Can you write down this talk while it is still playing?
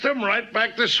Them right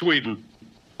back to Sweden.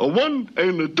 A 1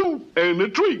 and a 2 and a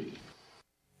 3.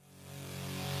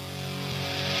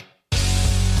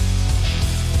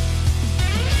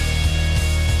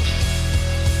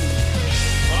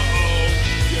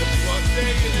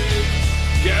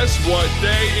 Guess what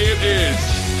day it is?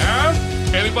 Huh?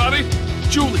 Anybody?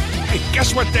 Julie, hey,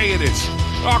 guess what day it is?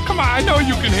 Oh, come on, I know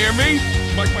you can hear me.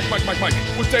 Mike.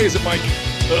 What day is it, Mike?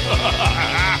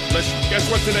 Listen, guess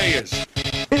what today is?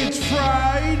 It's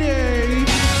Friday.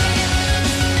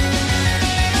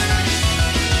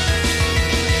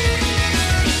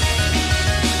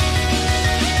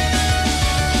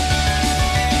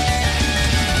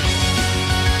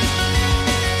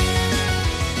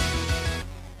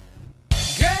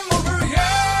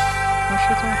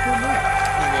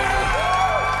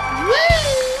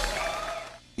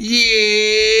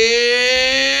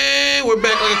 Yeah, we're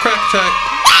back like a crack attack.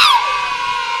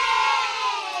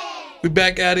 We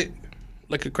back at it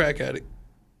like a crack addict.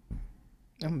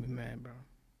 I'm gonna be mad, bro.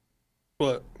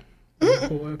 What?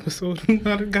 Whole episode,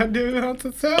 not a goddamn house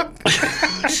of sound.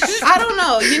 I don't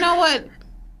know. You know what?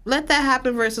 Let that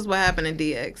happen versus what happened in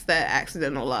DX, that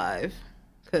accidental live.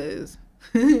 Because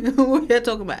we're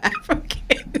talking about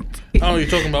Africans. I don't know what you're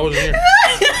talking about. I wasn't here.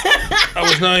 I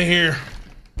was not here.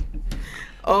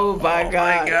 Oh my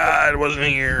God. My God, I wasn't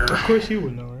here. Of course you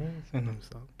would know, right? Send him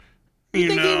stuff. You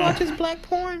think he watches black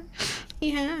porn? He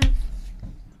has.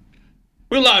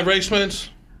 We're live, right, Spence?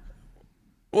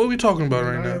 What are we talking about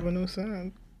right I now? have no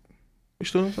sound. We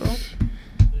still on sound?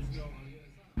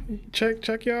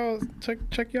 Check y'all.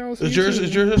 Check y'all's. Is yours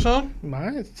a sound?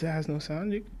 Mine has no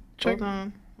sound. You check.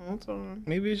 Hold on.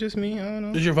 Maybe it's just me. I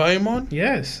don't know. Is your volume on?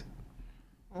 Yes.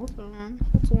 Hold on.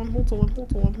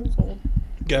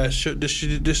 Guys,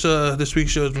 this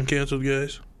week's show has been canceled,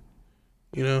 guys.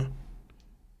 You know.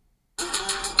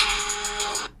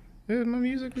 Yeah, my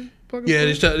music is fucking. Yeah,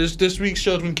 this week's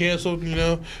show's been canceled. You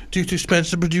know, due to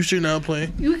Spence, the producer, now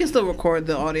playing. You can still record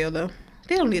the audio though.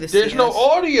 They don't need to see There's no us.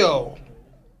 audio.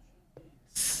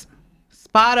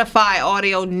 Spotify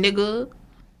audio, nigga.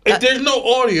 If there's no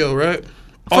audio, right?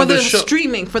 For the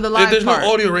streaming, for the live If there's part.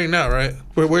 no audio right now, right?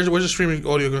 Where's the streaming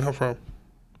audio gonna come from?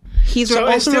 He's So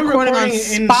it's also still recording on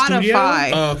recording in the studio?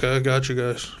 Spotify. Oh, okay, I got you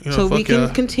guys. You know, So we fuck can y'all.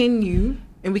 continue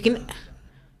and we can.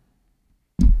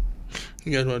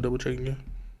 You guys want to double check again?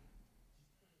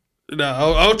 No,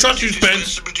 I'll trust you,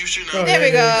 Spence. There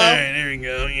we go. All right, there we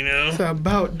go. You know. It's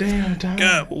about damn time.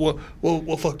 God,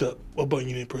 what fucked up? What button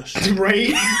you didn't press?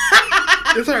 Right.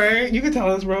 It's alright. You can tell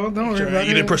us, bro. Don't worry about it.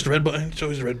 You didn't press the red button. It's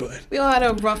always the red button. We all had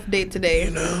a rough day today.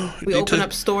 You know. We opened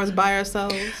up stores by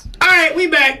ourselves, Alright, we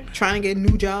back. trying to get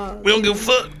new jobs. We don't give a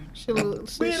fuck. We We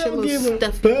don't give a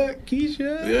stuffy, fuck,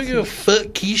 Keisha. We don't give a fuck,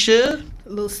 Keisha.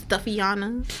 little stuffy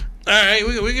Yana. All right,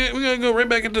 we're gonna go right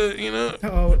back into, you know.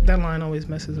 Oh, that line always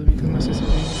messes with me because my sister's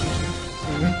name is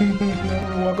Keisha. I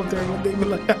want to walk up there and they be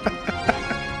like,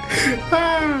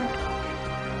 ah.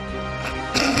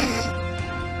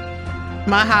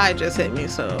 My high just hit me,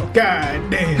 so. God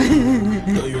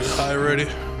damn. Oh, you was high already.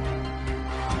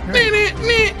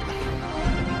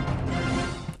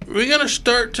 We're gonna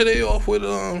start today off with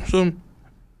some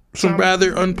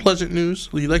rather unpleasant news.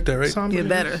 You like that, right? Get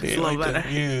better. It's a little like better.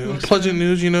 that. Yeah, unpleasant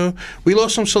news. You know, we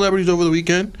lost some celebrities over the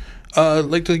weekend. I'd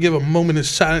like to give a moment of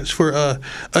silence for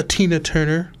Tina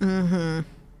Turner,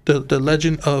 the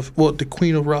legend of the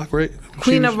Queen of Rock, right?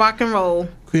 Queen of Rock and Roll.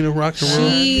 Queen of Rock and Roll.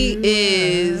 She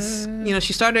is,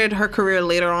 she started her career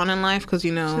later on in life because,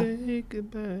 Say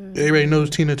goodbye. Everybody knows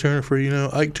Tina Turner for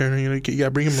Ike Turner. You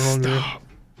gotta bring him along there.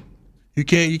 You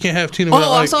can't have Tina without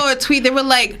Oh, I Ike. saw a tweet. They were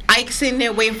like, Ike sitting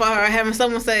there waiting for her, having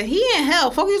someone say, he in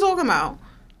hell. Fuck you talking about?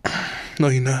 No,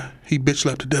 he not. He bitch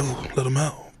slapped the devil. Let him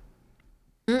out.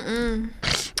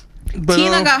 But,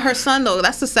 Tina got her son, though.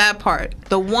 That's the sad part.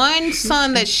 The one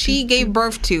son that she gave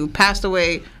birth to passed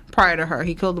away prior to her.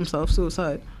 He killed himself,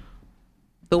 suicide.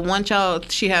 The one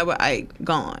child she had with Ike,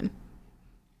 gone.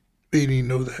 he didn't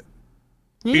know that.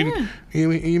 Yeah. He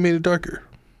made it darker.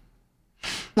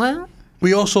 Well,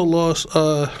 We also lost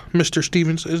Mr.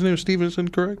 Stevenson. His name is Stevenson,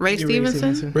 correct? Ray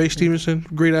Stevenson. Ray Stevenson,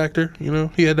 great actor.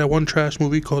 He had that one trash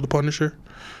movie called The Punisher.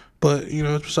 But,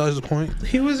 it's besides the point.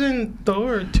 He was in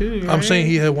Thor too, right? I'm saying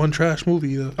he had one trash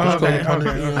movie. It was called The Punisher.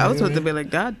 okay. I was about to be like,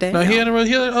 God damn. No, he had a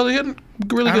really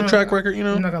good track record,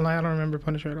 I'm not gonna lie, I don't remember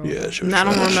Punisher at all. Yeah, sure. I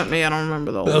don't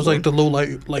remember the whole That was like one.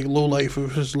 the low life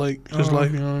of his life. You know what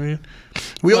I mean?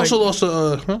 We also lost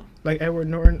Like Edward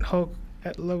Norton, Hulk.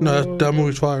 No, that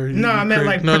movie's fire. No, I meant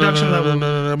like production level.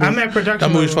 No. I meant production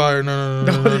That movie's level. fire. No.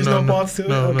 There's no balls to it?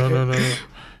 No. Okay.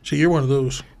 See, you're one of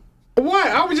those. What?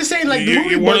 I was just saying, like, the movie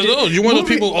You're one of budget- those. You're one of those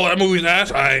people. Oh, that movie's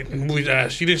ass. All right, the movie's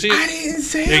ass. You didn't see it? I didn't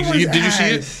say Yeah, it was did you ass. see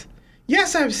it?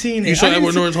 Yes, I've seen it. You saw I didn't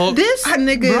Edward see- Norton's Hulk? This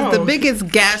nigga Bro. is the biggest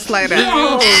gaslighter.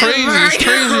 Yeah, it's crazy. It's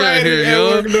crazy out here,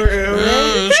 yo. Edward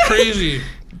Norton. It's crazy.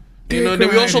 You know, then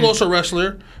we also Crying. lost a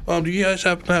wrestler. Do you guys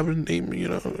happen to have his name? You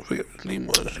know, I forget what his name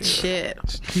was. You know. Shit.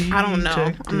 I don't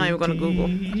know. I'm not even gonna Google.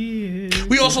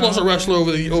 We also lost a wrestler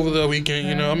over the weekend.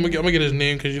 You know, I'm gonna get his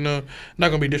name because you know, not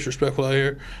gonna be disrespectful out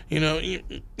here. You know,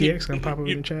 DX gonna pop up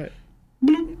in the chat.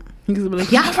 He's gonna be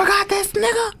like, yeah, I forgot this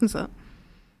nigga. So,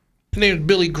 his name's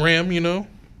Billy Graham. You know,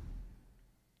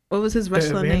 what was his The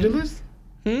wrestler name? evangelist?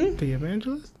 hmm? The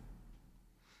evangelist?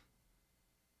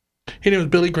 His name was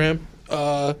Billy Graham.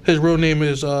 His real name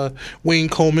is Wayne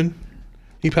Coleman.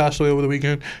 He passed away over the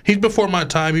weekend. He's before my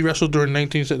time. He wrestled during the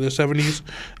 70s.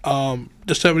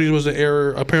 The 70s was the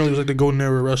era. Apparently, it was like the golden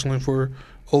era of wrestling for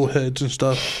old heads and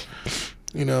stuff.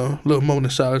 You know, a little moment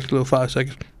of silence, a little 5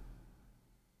 seconds.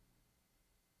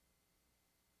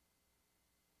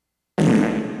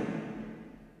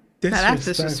 That's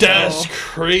Disrespectful. That's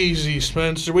crazy,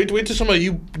 Spencer. Wait till somebody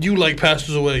you like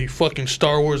passes away. You fucking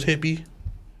Star Wars hippie.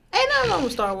 Ain't nothing wrong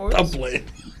with Star Wars. I'm playing.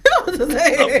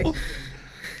 Cause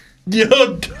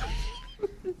Yo,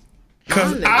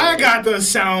 Because I got the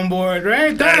soundboard,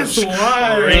 right? That's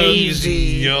wild. crazy,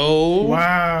 yo.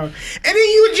 Wow. And then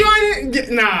you join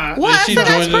it? Nah. What? I she said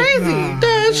that's joined it? crazy. Nah,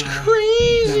 That's nah,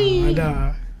 crazy.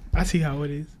 Nah. I see how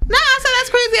it is. Nah, I said that's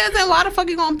crazy. I said, why the fuck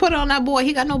you gonna put it on that boy?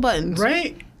 He got no buttons.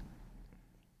 Right?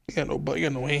 You got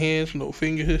no hands, no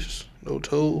fingers, no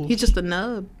toes. He's just a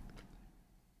nub.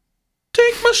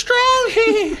 Take my strong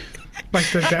hand.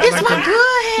 Like the dad. It's like my the,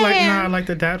 good like, hand. nah, like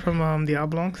the dad from the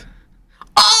Oblongs.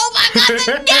 Oh my god,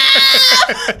 the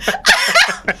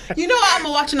nub! You know, I'm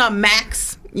watching on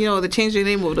Max. You know, they changed their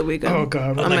name over the weekend. Oh,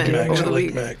 God. I I'm like at- Max. over I the like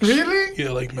week. Max. Really? Yeah,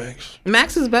 I like Max.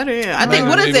 Max is better, yeah. I think, Max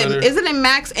what is is way it? better. Isn't it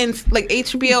Max and like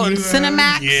HBO and You,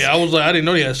 Cinemax? Yeah, I didn't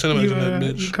know they had cinemas You, in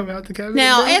that you bitch. come out the cabinet?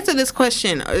 Now, bro? answer this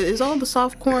question: is all the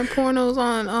softcore pornos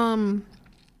on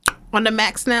the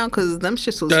Max now? Because them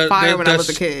shits was fire when I was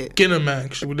a kid.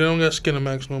 Skinamax. They don't got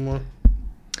Skinamax no more.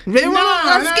 They were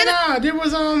on Nah. There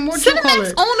was what you call Cinemax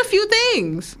it? owned a few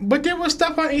things. But there was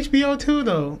stuff on HBO too,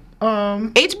 though.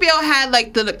 HBO had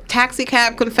like the Taxi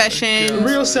Cab Confessions.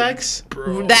 Real sex.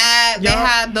 That they Yeah.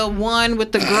 had the one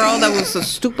with the girl that was a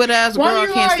stupid ass girl. Why I you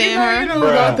can't lie? stand You her. know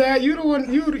about that. You the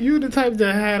one. You the type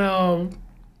that had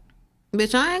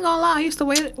Bitch, I ain't gonna lie. I used to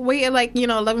wait at like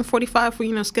 11:45 for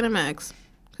Skinamax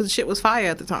because the shit was fire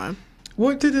at the time.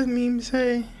 What did the meme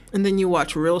say? And then you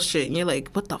watch real shit and you're like,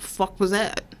 what the fuck was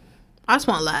that? I just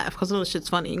want to laugh because all the shit's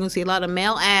funny. You're gonna see a lot of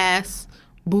male ass,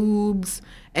 boobs,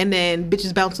 and then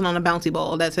bitches bouncing on a bouncy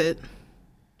ball. That's it.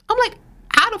 I'm like,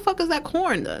 how the fuck is that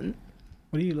corn done?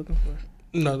 What are you looking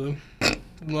for? Nothing.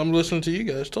 I'm listening to you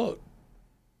guys talk.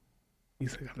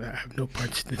 He's like, I have no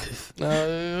parts to this.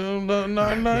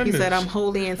 No, He said, I'm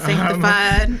holy and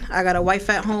sanctified. I got a wife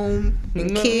at home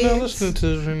and kids. No, listening to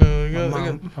this, you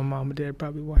know. My mom and dad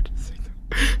probably watch this.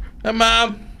 Hey,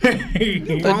 Mom. Grown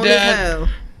as Dad. hell.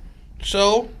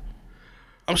 So,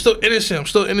 I'm still innocent. I'm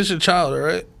still an innocent child, all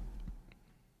right?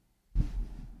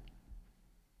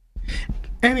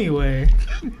 Anyway,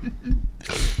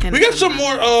 We got some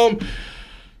more.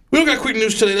 We don't got quick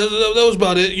news today. That was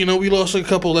about it. You know, we lost a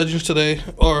couple legends today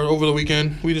or over the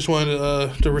weekend. We just wanted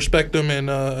to respect them and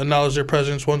acknowledge their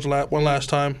presence one last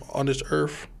time on this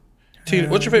earth. Tina,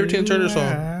 what's your favorite Tina Turner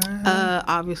song?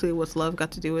 Obviously, what's love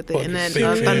got to do with it? Fucking And then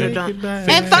fake fan. Thunderdome. Fake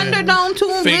And Thunderdome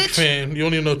too, Fake bitch. fan. You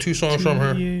don't even know 2 songs from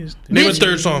her. Name a Name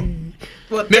third song.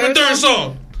 What, Name a third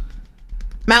song.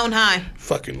 Mountain High.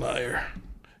 Fucking liar.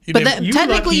 You But named- that,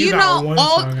 technically, you know,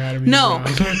 I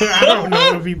don't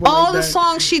know people all like the that.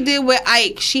 songs she did with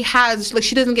Ike, she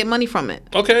doesn't get money from it.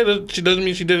 okay, she doesn't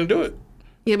mean she didn't do it.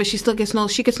 Yeah, but she gets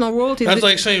no royalties. That's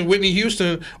like saying Whitney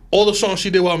Houston, all the songs she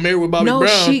did while married with Bobby no,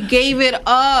 Brown. she gave it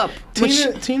up.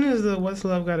 When Tina's the What's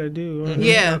Love Gotta Do. Right?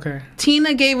 Yeah. Okay.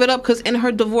 Tina gave it up because in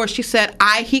her divorce, she said,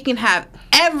 he can have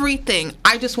everything.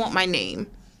 I just want my name.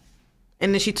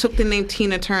 And then she took the name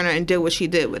Tina Turner and did what she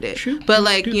did with it. But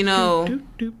like,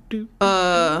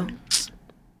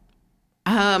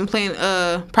 I'm playing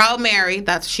Proud Mary,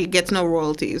 that's she gets no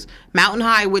royalties. Mountain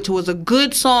High, which was a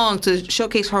good song to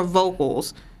showcase her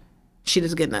vocals, she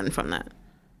doesn't get nothing from that.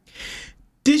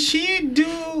 Did she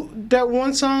do that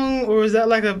one song, or is that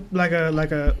like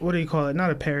a what do you call it?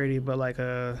 Not a parody, but like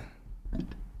a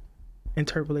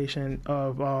interpolation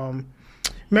of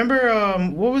remember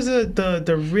what was it,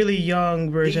 the really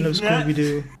young version of Scooby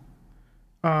Doo?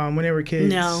 When they were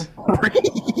kids. No.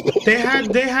 They had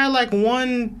like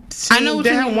one scene, I know what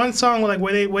they you had mean. one song where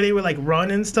they would like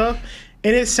run and stuff,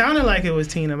 And it sounded like it was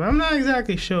Tina, but I'm not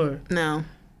exactly sure. No.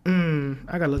 I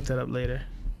gotta look that up later.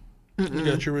 You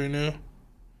got you right now.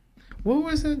 What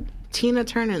was it? Tina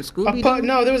Turner and Scooby-Doo?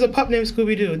 No, there was a pup named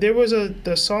Scooby-Doo. There was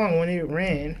the song when it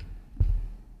ran.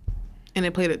 And they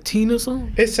played a Tina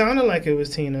song? It sounded like it was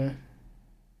Tina.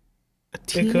 A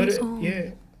Tina song?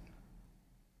 Yeah.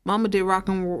 Mama did rock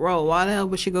and roll. Why the hell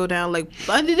would she go down? Like,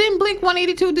 didn't Blink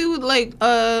 182 do like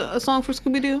a song for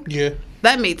Scooby-Doo? Yeah.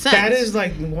 That made sense. That is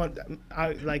like one,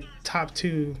 like top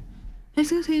 2.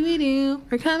 It's Scooby-Doo.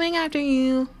 We're coming after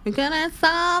you. We're gonna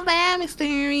solve that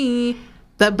mystery.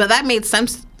 But that made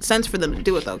sense for them to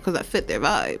do it though, because that fit their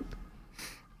vibe.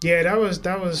 Yeah, that's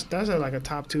like a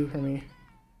top 2 for me.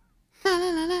 La, la,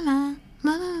 la, la, la.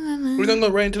 La, la, la, la. We're gonna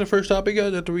go right into the first topic,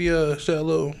 guys, after we say a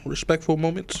little respectful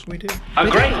moments. We did. A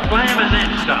great slam and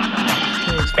then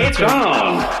stop. It's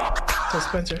on. So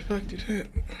Spencer, fuck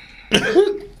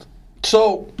you.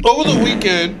 So, over the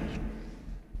weekend,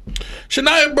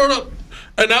 Shania brought up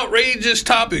an outrageous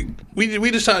topic.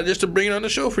 We decided just to bring it on the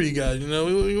show for you guys. You know,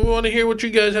 we want to hear what you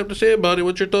guys have to say about it,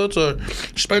 what your thoughts are.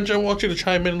 Spencer, I want you to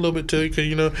chime in a little bit too, because,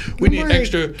 you know, we need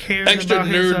extra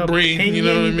nerd brain, you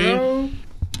know what I mean? Bro.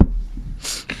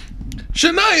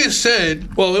 Shania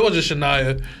said, well, it wasn't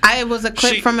Shania. It was a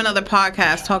clip from another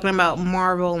podcast talking about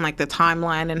Marvel and like the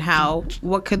timeline and how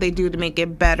what could they do to make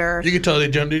it better. You can tell they're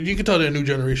a new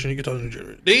generation. You can tell the new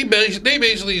generation. They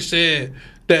basically said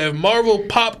that if Marvel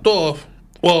popped off,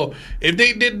 well, if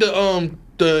they did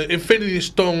the Infinity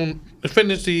Stone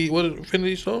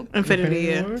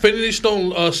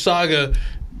saga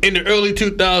in the early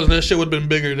 2000s, that shit would have been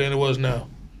bigger than it was now.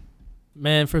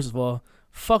 Man, first of all,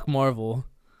 fuck Marvel.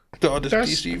 I don't think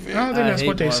that's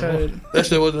what they said. That's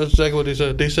exactly what they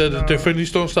said. They said that the Infinity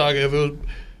Stone saga, if it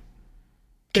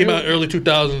came out in early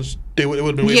 2000s, it would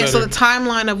have been way better. So the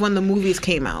timeline of when the movies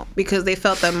came out, because they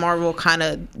felt that Marvel kind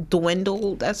of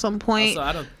dwindled at some point.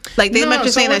 Also, they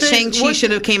mentioned saying that Shang-Chi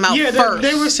should have came out first.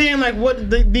 They were saying like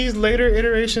these later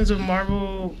iterations of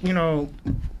Marvel, you know,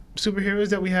 superheroes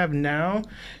that we have now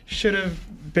should have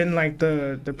been like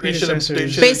the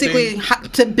predecessors. Basically,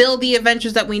 to build the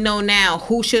Avengers that we know now,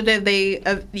 who should they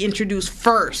introduce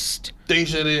first? They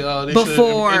should have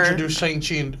introduced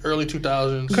Shang-Chi in early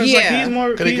 2000s. Yeah.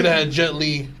 Because they could have had Jet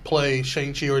Li play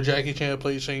Shang-Chi or Jackie Chan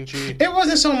play Shang-Chi. It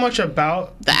wasn't so much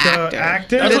about the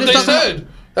actor. That's what they said.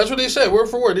 That's what they said, word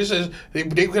for word. They said they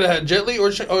could have had Jet Li or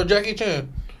Jackie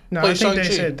Chan play I think Shang-Chi. they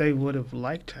said they would have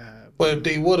liked to have. But if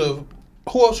they would have,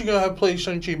 who else you gonna have play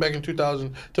Shang-Chi back in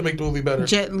 2000 to make the movie better?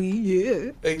 Jet Li,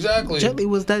 yeah. Exactly. Jet Li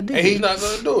was that dude. And he's not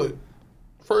gonna do it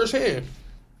firsthand.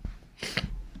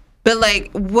 But like,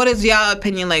 what is y'all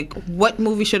opinion? Like, what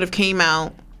movie should have came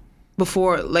out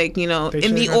before? Like, you know,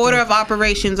 in the order of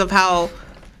operations of how,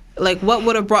 like, what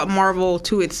would have brought Marvel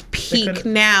to its peak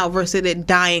now versus it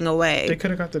dying away? They could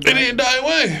have got the. It didn't die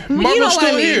away. Well, Marvel's you know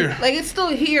still here. Like, it's still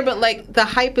here, but like the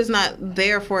hype is not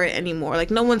there for it anymore. Like,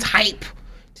 no one's hype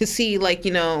to see, like,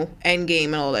 you know, Endgame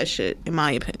and all that shit, in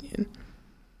my opinion.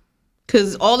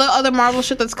 Because all the other Marvel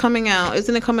shit that's coming out,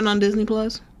 isn't it coming on Disney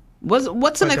Plus?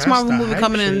 What's the next Marvel movie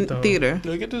coming in theater?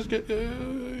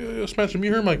 Smash him.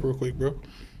 You heard Mike real quick, bro.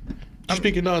 I'm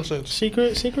speaking nonsense.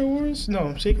 Secret Wars?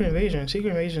 No, Secret Invasion.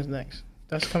 Secret Invasion's next.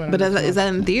 That's coming out. But is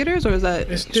that in theaters or is that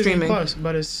it's streaming? Disney Plus,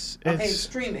 but it's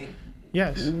streaming.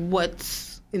 Yes.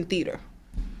 What's in theater?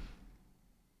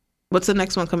 What's the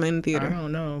next one coming in theater? I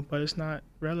don't know, but it's not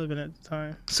relevant at the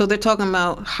time. So they're talking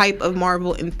about hype of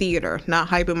Marvel in theater, not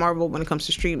hype of Marvel when it comes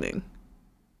to streaming.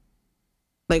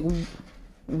 Like,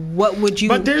 what would you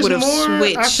would have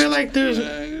switched? I feel like there's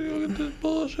this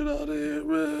bullshit out here,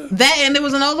 man. That, and there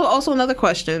was also another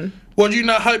question. Was you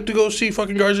not hyped to go see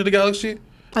fucking Guardians of the Galaxy?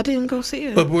 I didn't go see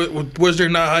it. But was there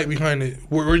not hype behind it?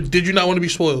 Did you not want to be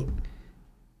spoiled?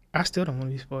 I still don't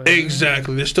want to be spoiled.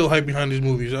 Exactly. There's still hype behind these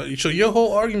movies. So your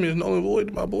whole argument is null and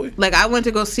void, my boy. Like, I went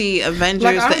to go see Avengers,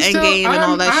 the Endgame, and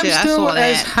all that shit. I saw that.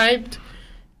 I'm still as hyped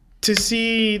to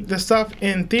see the stuff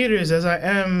in theaters as I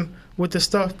am with the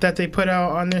stuff that they put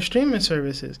out on their streaming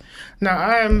services. Now,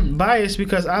 I am biased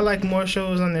because I like more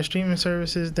shows on their streaming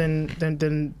services than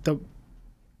the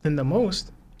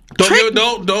most.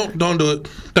 Don't do it.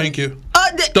 Thank you.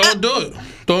 Don't do it.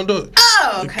 Don't do it.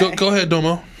 Oh, okay. Go ahead,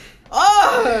 Domo.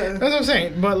 Oh, that's what I'm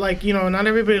saying. But like, you know, not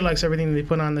everybody likes everything they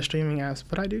put on the streaming apps,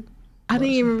 but I do. I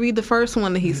didn't even read the first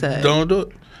one that he said. Don't do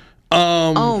it.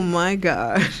 Oh my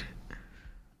god.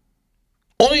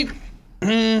 Only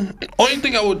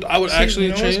thing I would actually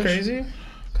you know change. What's crazy?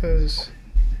 Because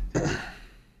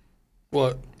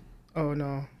what? Oh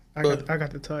no, I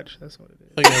got the touch. That's what it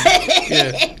is.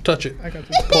 Yeah, touch it. I got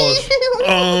the touch.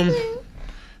 Pause.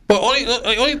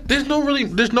 But there's no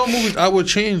movies I would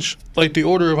change like the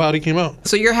order of how they came out.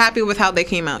 So you're happy with how they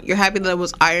came out? You're happy that it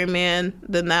was Iron Man,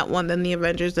 then that one, then the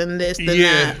Avengers, then this, then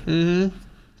that? Mm-hmm.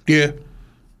 Yeah.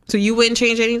 So you wouldn't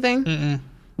change anything? Mm-mm.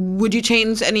 Would you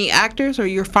change any actors, or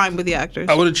you're fine with the actors?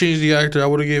 I would have changed the actor. I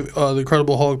would have gave the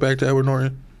Incredible Hulk back to Edward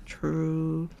Norton.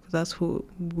 True. That's who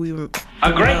we were.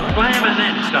 A great slam and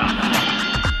then some.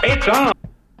 It's on.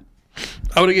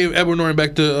 I would have gave Edward Norton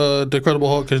back to the Incredible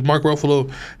Hulk because Mark Ruffalo,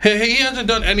 he hasn't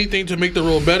done anything to make the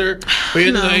role better. But he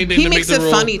hasn't done anything to make the role.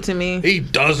 He makes it funny to me. He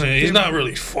doesn't. He's not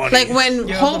really funny. Like when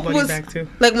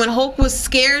Hulk was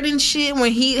scared and shit,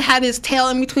 when he had his tail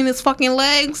in between his fucking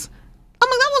legs, I'm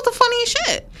like, that was the funniest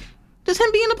shit. Just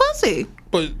him being a pussy.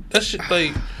 But that shit,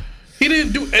 like, he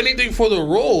didn't do anything for the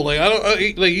role. Like, I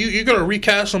don't like you're gonna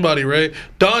recast somebody, right?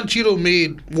 Don Cheadle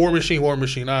made War Machine. All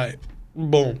right,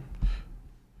 boom.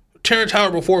 Terrence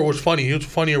Howard before was funny. He was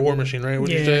funnier War Machine, right? What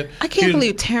you said? I can't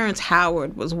believe Terrence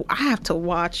Howard was. I have to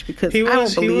watch because I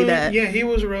don't believe that. Yeah, he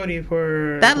was roadie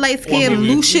for that light-skinned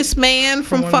Lucius man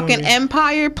from fucking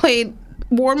Empire played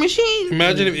War Machine.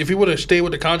 Imagine if he would have stayed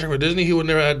with the contract with Disney, he would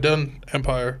never have done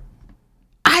Empire.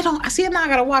 I don't see. Now I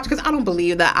gotta watch because I don't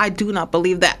believe that. I do not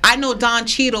believe that. I know Don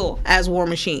Cheadle as War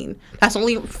Machine. That's the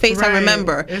only face I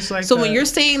remember. It's like so when you're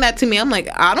saying that to me, I'm like,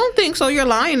 I don't think so. You're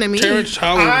lying to me. Terrence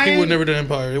Howard, he would never done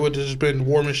Empire. It would have just been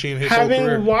War Machine. His whole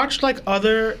career. Having watched like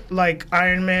other like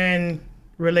Iron Man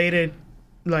related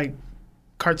like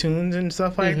cartoons and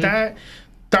stuff like that,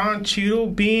 Don Cheadle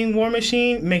being War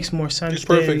Machine makes more sense. It's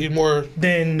perfect. He's more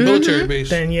than military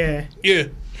based. Yeah.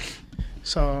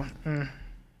 So.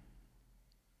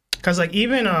 Cause like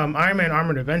even Iron Man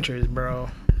Armored Adventures, bro.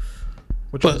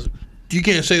 But you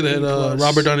can't say that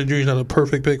Robert Downey Jr. is not a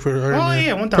perfect pick for Iron Man. Oh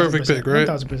yeah, 1,000%. Perfect pick, right?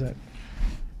 1,000%.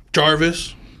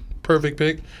 Jarvis, perfect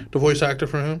pick. The voice actor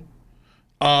for him.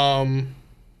 Can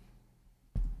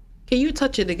you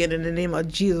touch it again in the name of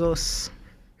Jesus?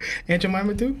 Aunt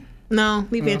Jemima too? No,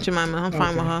 leave Aunt Jemima. I'm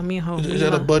fine with her. Me and her. Is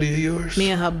that a buddy of yours?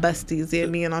 Me and her besties. Yeah,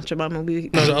 me and Aunt Jemima. No,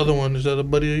 the other one. Is that a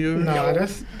buddy of yours? No, I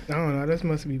don't know. That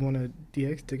must be one of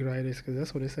DX ticket writers because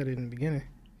that's what it said in the beginning.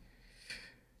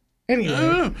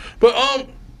 Anyway, but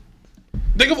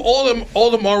think of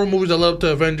all the Marvel movies that led up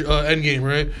to Endgame,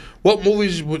 right? What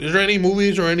movies? Is there any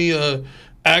movies or any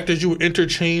actors you would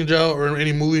interchange out, or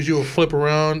any movies you would flip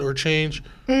around or change?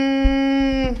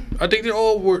 I think they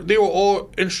were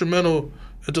all instrumental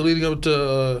into leading up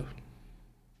to.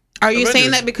 Are you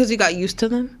saying that because you got used to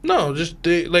them? No, just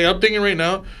I'm thinking right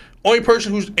now. Only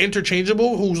person who's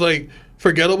interchangeable, who's like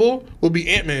forgettable, would be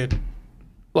Ant-Man.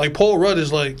 Like Paul Rudd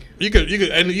is like you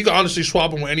could honestly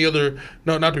swap him with any other,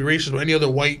 no, not to be racist, but any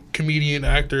other white comedian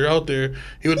actor out there.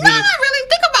 He would. No, not really.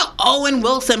 Think about Owen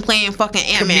Wilson playing fucking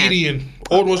Ant-Man. Comedian.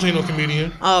 Owen Wilson ain't no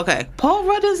comedian. Oh, okay. Paul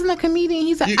Rudd isn't a comedian.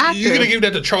 He's an actor. You could have given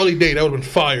that to Charlie Day. That would have been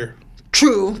fire.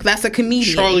 True, that's a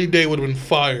comedian. Charlie Day would have been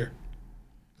fire.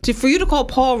 For you to call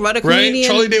Paul Rudd a comedian, right?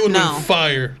 Charlie Day would have been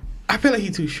fire. I feel like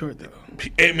he's too short though.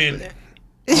 Ant-Man.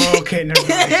 Okay, never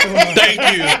mind.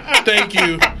 Thank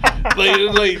you.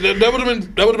 Like that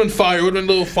would have been fire. It would have been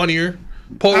a little funnier.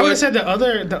 Paul I would have said the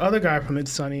other guy from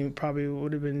It's Sunny probably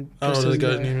would have been. I don't know what the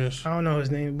guy's name is. I don't know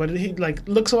his name, but he like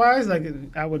looks wise, like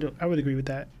I would agree with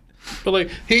that. But like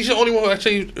he's the only one who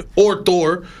actually, or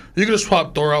Thor. You could just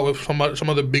swap Thor out with some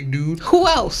other big dude. Who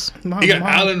else? You got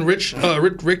Alan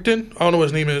Rickton. I don't know what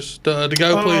his name is. The guy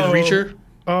who plays Reacher.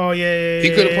 Oh yeah. He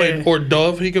could have played or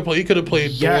Dove. He could have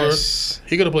played yes. Thor.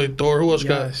 He could have played Thor. Who else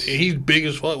got? He's big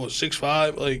as fuck. What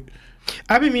 6'5"? Like.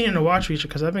 I've been meaning to watch Reacher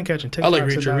because I've been catching TikToks. I like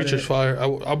Reacher. Reacher's fire.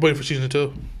 I'm waiting for season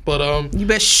 2. But you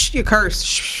bet you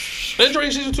curse. It's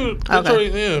already season 2. It's okay. already,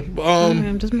 yeah.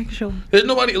 I'm just making sure. There's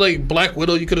nobody like Black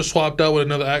Widow. You could have swapped out with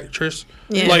another actress.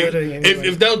 Yeah. Like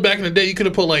if that was back in the day, you could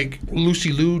have put like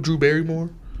Lucy Liu, Drew Barrymore,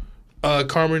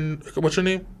 Carmen. What's her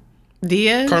name?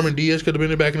 Diaz. Carmen Diaz could have been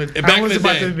there back in the day. I was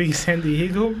about to be San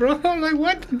Diego, bro. I'm like,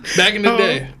 what? Back in the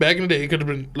day, it could have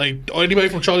been like anybody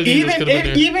from Charlie's Angels could have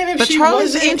been there. Even if but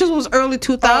Charlie's Angels was early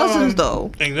 2000s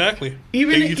though. Exactly. You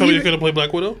told me you could have played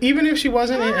Black Widow. Even if she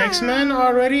wasn't in X-Men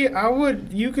already,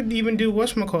 you could even do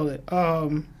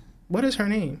whatchamacallit. What is her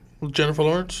name? Jennifer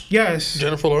Lawrence. Yes.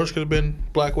 Jennifer Lawrence could have been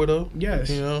Black Widow. Yes.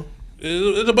 You know.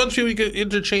 There's a bunch of people you could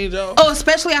interchange out. Oh,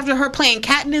 especially after her playing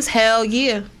Katniss. Hell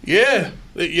yeah.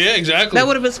 Yeah, exactly. That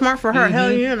would have been smart for her.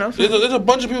 Hell yeah. No. There's a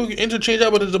bunch of people who can interchange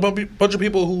out, but there's a bunch of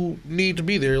people who need to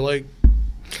be there, like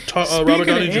Robert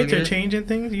Downey Jr. Interchanging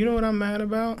things, you know what I'm mad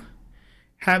about?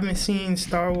 Haven't seen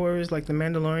Star Wars like The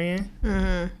Mandalorian,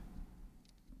 and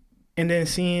then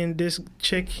seeing this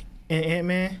chick in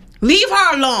Ant-Man. Leave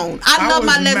her alone. I love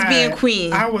my lesbian mad.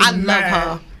 queen. I love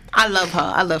her. I love her.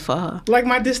 I live for her. Like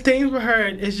my disdain for her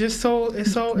is just so.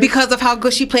 Because of how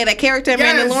good she played that character in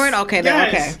Mandalorian? Okay,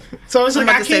 yes. Okay. So it's I'm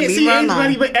like about I to say, can't leave see her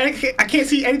anybody, alone. but I can't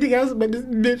see anything else but this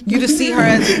bitch. You just see her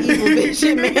as an evil bitch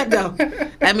in Mando.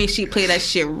 That means she played that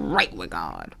shit right with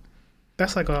God.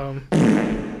 That's like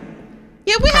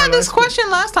Yeah, we had this question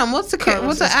last time. What's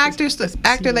the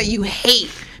actor that you hate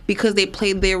because they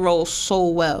played their role so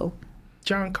well?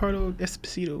 Giancarlo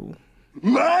Esposito.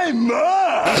 My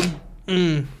mom!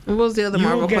 What was the other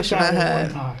Marvel question I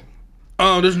had?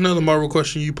 Oh, there's another Marvel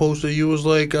question you posted. You was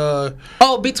like,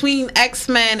 between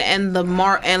X-Men and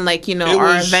our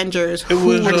Avengers, who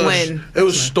was, would win? It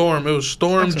was Storm. It was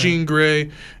Storm, X-Men. Jean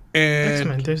Grey,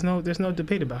 and X-Men. There's no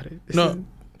debate about it.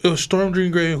 It was Storm,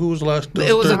 Jean Grey, and who was the last?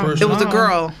 It was third person? It was a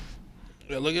girl.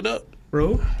 Yeah, look it up.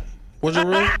 Rogue. Was it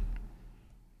Rogue?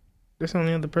 That's the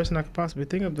only other person I could possibly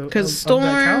think of. Because of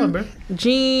that caliber.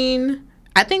 Jean.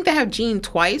 I think they have Jean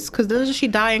twice. Because doesn't she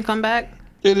die and come back?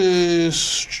 It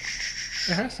is.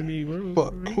 It has to be Rogue.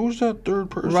 But who's that third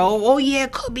person? Rogue. Oh yeah,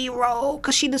 it could be Rogue.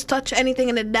 Because she just touch anything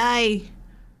and it die.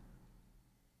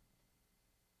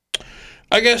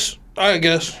 I guess.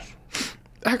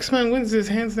 X-Men wins this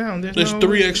hands down. It's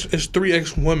three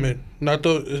X women. Not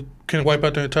it can wipe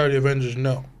out the entirety of Avengers.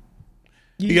 No.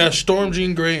 You got Storm,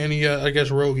 Jean Grey, and you got, I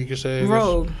guess, Rogue. You could say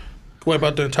Rogue. Wipe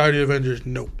out the entirety of Avengers.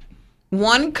 No.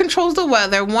 One controls the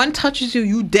weather. One touches you,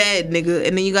 you dead, nigga.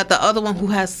 And then you got the other one who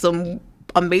has some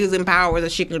amazing powers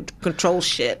that she can control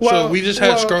shit. So we just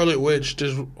had Scarlet Witch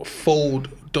just fold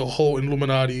the whole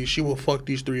Illuminati. She will fuck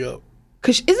these three up.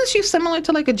 Cause isn't she similar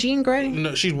to like a Jean Grey?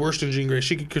 No, she's worse than Jean Grey.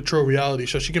 She can control reality,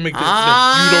 so she can make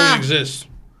that you don't exist.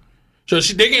 So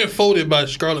they get folded by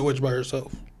Scarlet Witch by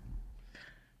herself.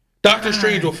 Doctor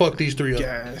Strange will fuck these three up.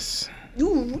 Yes.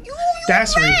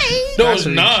 That's reach. No, That's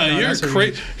it's not. No, You're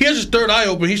crazy. He has his third eye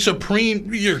open. He's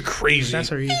supreme. You're crazy. That's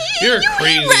her. You're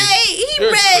crazy.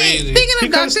 You're crazy. Speaking of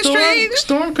Because Doctor Strange,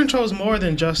 Storm controls more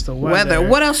than just the weather.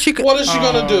 What else she could? What is she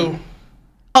gonna do?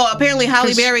 Oh, apparently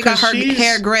Halle Berry got her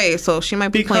hair gray, so she might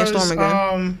be playing Storm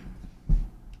again.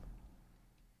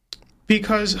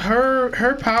 Because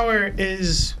her power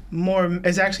is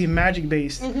actually magic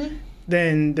based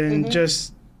than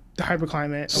just the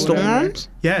hyperclimate. Storms?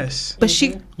 Yes. But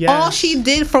all she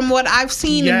did from what I've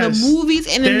seen in the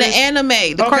movies and in the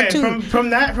anime, the cartoon. From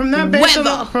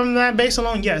that base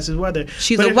alone, yes, it's weather.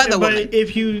 She's a weather woman. But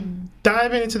if you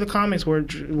dive into the comics where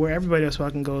everybody else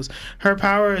fucking goes, her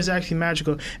power is actually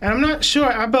magical. And I'm not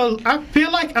sure. I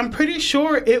feel like I'm pretty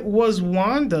sure it was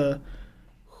Wanda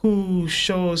who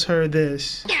shows her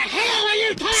this. The hell are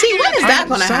you talking? See, when is that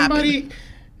gonna happen?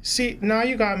 See, now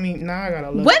you got me. Now I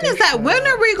gotta look. When is that? When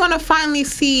are we gonna finally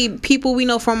see people we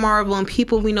know from Marvel and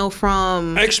people we know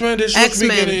from X-Men? They're supposed to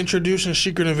be getting introduced in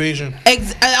Secret Invasion.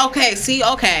 Okay. See.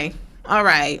 Okay. All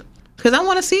right. Because I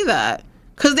want to see that.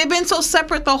 Because they've been so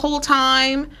separate the whole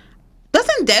time.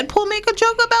 Doesn't Deadpool make a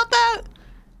joke about that?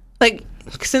 Like,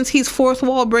 since he's fourth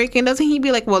wall breaking, doesn't he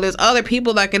be like, well, there's other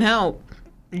people that can help?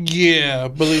 Yeah, I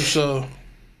believe so.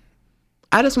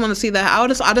 I just want to see that. I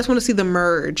just want to see the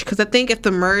merge. Because I think if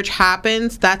the merge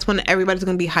happens, that's when everybody's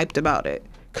going to be hyped about it.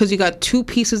 Because you got two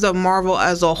pieces of Marvel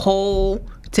as a whole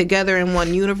together in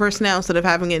one universe now instead of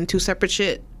having it in two separate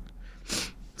shit.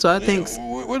 So I think...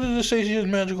 Where does it say she has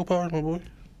magical powers, my boy?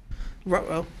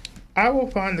 Ruh-roh. I will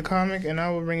find the comic and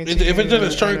I will bring it to you. If it's in a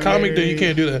certain comic, then you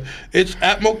can't do that. It's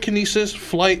atmokinesis,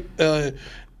 flight,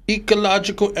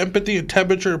 ecological empathy, and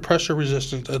temperature and pressure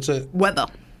resistance. That's it.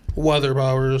 Weather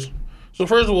powers. So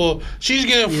first of all, she's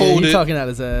getting folded. He's talking out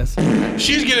his ass.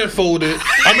 She's getting folded.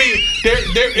 I mean,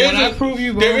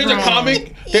 there is a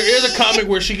comic. There is a comic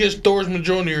where she gets Thor's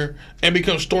Mjolnir and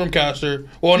becomes Stormcaster.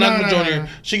 Well, not Mjolnir.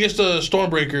 She gets the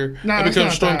Stormbreaker and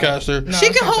becomes Stormcaster. No,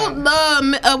 she can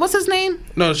hold what's his name?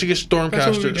 No, she gets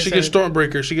Stormcaster. She gets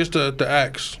Stormbreaker. She gets the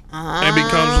axe and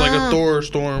becomes like a Thor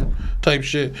Storm type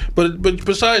shit. But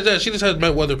besides that, she just has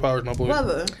weather powers, my boy.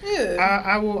 Weather. Yeah.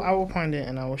 I will find it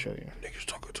and I will show you. Niggas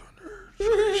talking to her.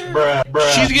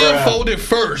 She's getting folded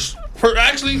first.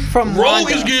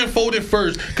 Rogue is getting folded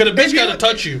first because the bitch gotta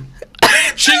touch you.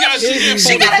 She gotta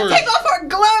take off her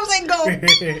gloves and go.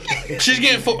 She's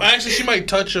getting folded. Actually, she might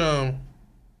touch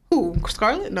Who?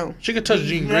 Scarlet? No. She could touch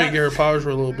Jean Grey and get her powers for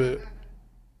a little bit.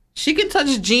 She can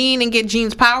touch Jean and get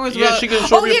Jean's powers. Yeah, she can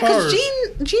show her powers.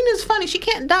 Because Jean is funny. She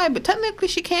can't die, but technically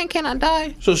she cannot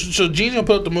die. So Jean's gonna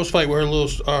put up the most fight with her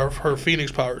little her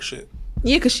Phoenix power shit.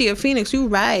 Yeah, because she a Phoenix. You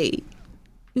right.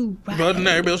 But other than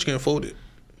that, everybody else getting folded.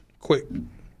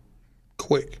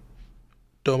 Quick.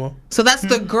 Domo. So that's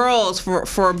the girls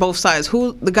for both sides.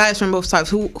 Who the guys from both sides?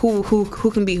 Who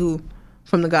can be who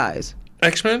from the guys?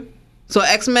 X-Men. So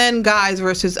X-Men guys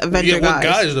versus Avenger Yeah, what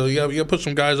guys. guys though? You gotta put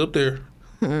some guys up there.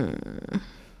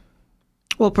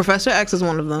 Well, Professor X is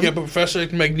one of them. Yeah, but Professor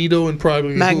X, Magneto, and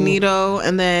probably Magneto,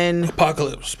 and then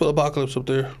Apocalypse. Put Apocalypse up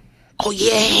there. oh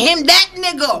yeah, him that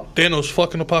nigga. Thanos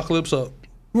fucking Apocalypse up.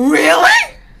 Really?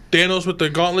 Thanos with the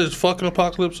gauntlet is fucking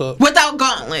Apocalypse up. Without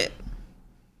Gauntlet.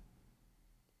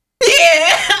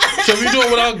 Yeah. So if you do it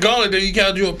without Gauntlet, then you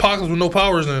gotta do Apocalypse with no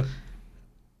powers then.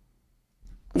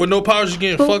 With no powers, you're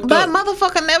getting fucked That up.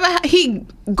 motherfucker never. He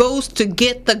goes to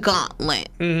get the Gauntlet,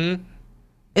 Mm-hmm.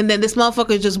 and then this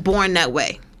motherfucker is just born that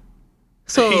way.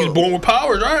 So He's born with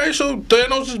powers. All right, so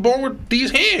Thanos is born with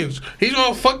these hands. He's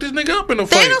gonna fuck this nigga up in a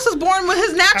fight. Thanos is born with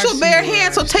his natural I see bare where-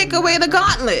 hands. So I see take away the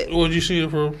Gauntlet. What'd you see it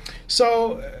from?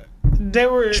 So they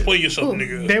were Explain yourself,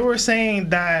 nigga. They were saying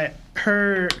that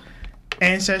her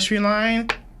ancestry line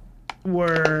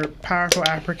were powerful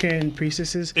African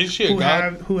priestesses Is she a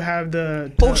god? who have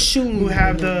the Oshun. who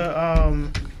have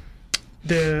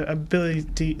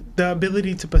the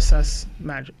ability to possess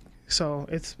magic. So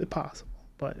it's possible,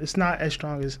 but it's not as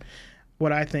strong as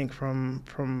what I think from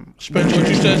Spencer, what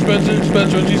you said, Spencer?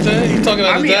 Spencer, what you said? He talking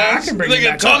out his I ass? can bring it Nigga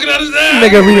back talking up. out his ass?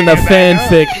 Nigga reading a back up.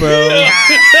 fanfic, bro.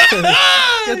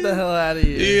 Get the hell out of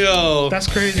here. Yo. That's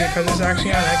crazy because it's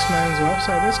actually on X-Men's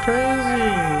website. That's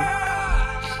crazy.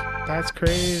 That's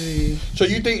crazy. So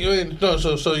you think, no,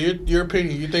 so your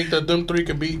opinion, you think that them three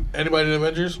can beat anybody in the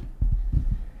Avengers?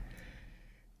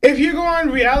 If you go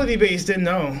on reality based, then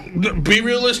no. Be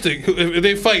realistic. If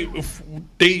they fight, if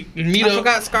they meet I up.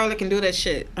 forgot Scarlet can do that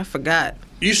shit. I forgot.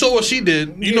 You saw what she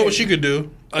did. You know what she could do.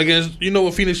 I guess you know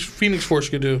what Phoenix Force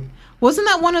could do. Wasn't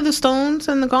that one of the stones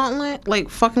in the Gauntlet, like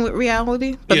fucking with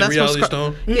reality? But Yeah, that's reality what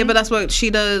stone. Yeah, but that's what she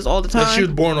does all the time. Like she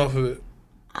was born off of it.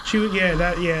 She would, yeah.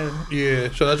 Yeah,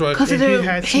 so that's why. If you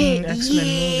had seen X-Men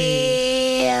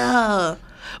movies. Yeah.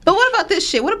 But what about this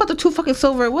shit? What about the two fucking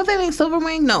silver? What they name?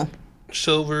 Silverwing? No,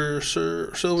 Silver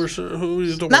Sir, who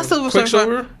is the not Silver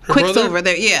Quicksilver? Surfer. Her Quicksilver. brother?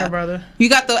 There, yeah. Her brother. You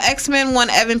got the X-Men one,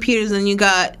 Evan Peters, and you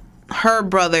got her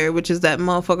brother, which is that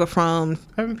motherfucker from.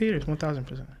 Evan Peters,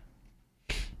 1000%.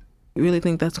 You really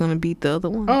think that's gonna beat the other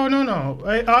one? Oh no!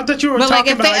 I thought you were But like,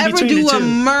 talking if they about ever between do the a two.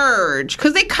 merge,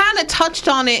 because they kind of touched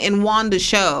on it in Wanda's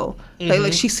show,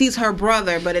 like she sees her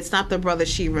brother, but it's not the brother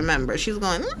she remembers. She's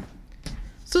going.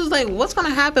 So it's like, what's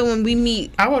gonna happen when we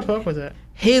meet I would fuck with that.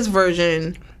 his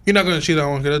version? You're not gonna see that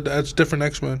one because that's different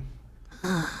X-Men.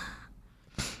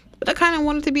 But I kind of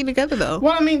wanted to be together though.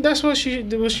 Well, I mean, that's what she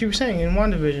was saying in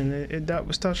WandaVision. That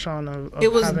was touched on. Of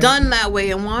It was having, done that way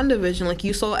in WandaVision. Like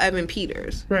you saw Evan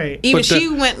Peters. right. Even But she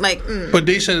went like But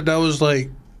they said that was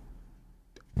like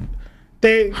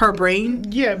They her brain.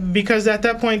 yeah, because at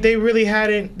that point they really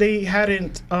hadn't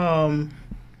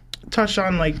touched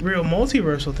on like real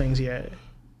multiversal things yet.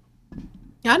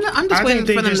 Yeah, I'm just I waiting think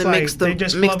they for them just to like mix the they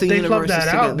just mix flubbed, the they flubbed universes that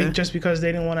out together. just because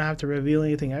they didn't want to have to reveal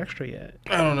anything extra yet.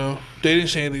 I don't know. They didn't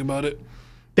say anything about it.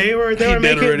 They were He dead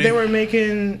already. they were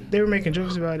making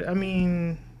jokes about it. I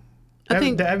mean, I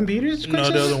think the Evan Peters. No, the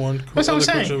Quicksilver? other one. That's what I'm Other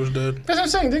saying. Quicksilver was dead. That's what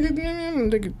I'm saying.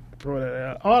 They could throw that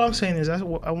out. All I'm saying is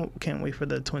can't wait for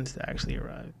the twins to actually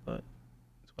arrive. But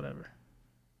it's whatever.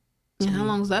 Yeah, how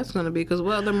long is that's gonna be? Because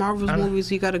what other Marvel's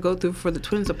movies you got to go through for the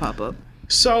twins to pop up?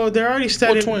 So they're already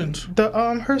studying twins? The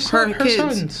her kids.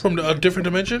 sons, From a different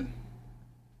dimension?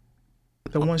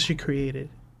 the ones she created.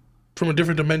 From a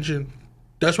different dimension.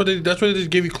 That's what they just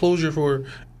gave you closure for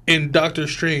in Doctor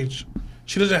Strange.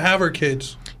 She doesn't have her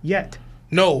kids. Yet,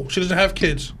 No, she doesn't have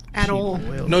kids. At all.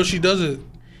 No, she doesn't.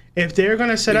 if they're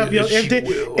gonna set up Yes, young, she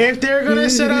will. if they're gonna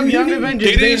set up Young Avengers,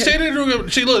 They didn't say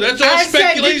that. See, look, that's all I said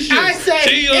speculation. I said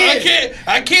See, if.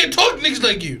 I can't talk to niggas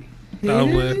like you. Nah,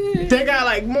 what? They got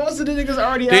like most of the niggas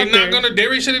already They're out not there. gonna. They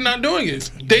already said they're not doing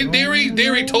it. They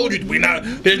already told you we not.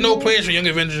 There's no plans for Young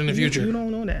Avengers in the You future.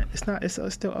 don't know that. It's not. It's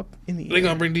still up in the air. They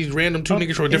gonna bring these random two Up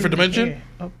niggas from a in different the dimension. air.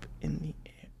 Up in the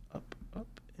air. Up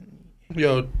in the air.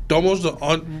 Yo, almost the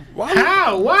why?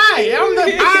 How? Why?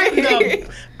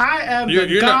 I am the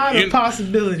You're not- god of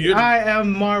possibility. you're- I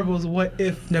am Marvel's what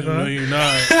if, No, nigga. you're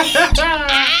not.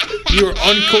 You're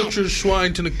uncultured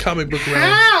swine to the comic book realm.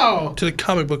 How? To the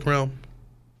comic book realm.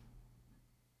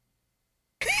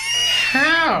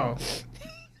 How?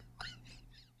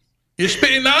 You're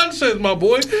spitting nonsense, my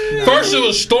boy. First it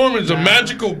was Stormin's a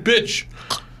magical bitch.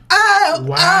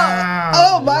 Wow.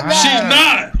 Oh my God. She's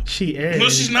not. She is. No,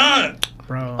 she's not.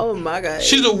 Bro. Oh my God.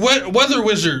 She's a weather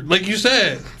wizard, like you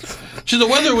said. She's a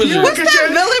weather wizard. What's that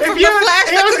villain from the Flash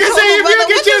I was gonna say, if you that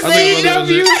get your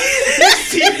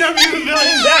CW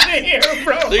villains out of here,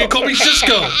 bro. They can call me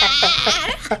Cisco.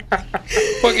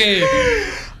 Fucking.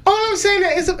 All I'm saying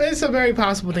that it's a very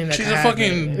possible thing that She's could a happen.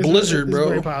 fucking blizzard, it's bro.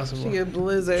 very possible. She a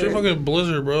blizzard. She's a fucking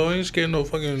blizzard, bro. I ain't scared no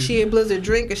fucking. She a blizzard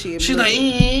drinker. She a She's blizzard.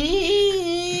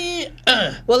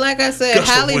 like. Well, like I said, Gust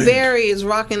of Halle wind. Berry is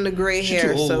rocking the gray She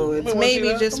hair, too so old. it's Wanna maybe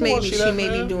see that? just Wanna maybe see she that, may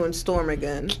be man? doing Storm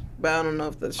again. But I don't know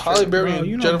if that's true. Halle Berry Bro, and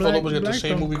you know Jennifer black, Lopez got the black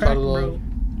same don't movie crack, called.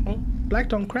 bro. Black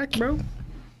don't crack, bro.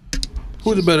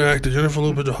 Who's the better actor, Jennifer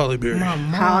Lopez or Halle Berry? My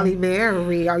mom. Halle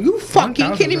Berry, are you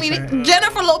fucking kidding me? 1000%.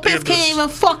 Jennifer Lopez can't even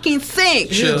fucking sing.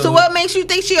 Shit. So what makes you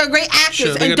think she a great actress?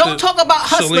 Shit, they And got don't the- talk about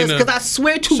Hustlers, Selena. because I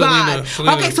swear to God.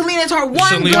 Selena. Okay, Selena's her one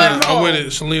Selena, good role. I'm with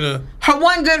it. Selena. Her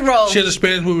one good role. She has a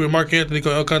Spanish movie with Mark Anthony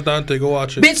called El Cantante. Go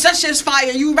watch it. Bitch, that shit's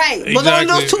fire. You right. But on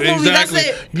those two movies, that's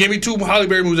it. Give me 2 Halle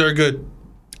Berry movies that are good.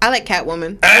 I like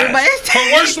Catwoman. Ass.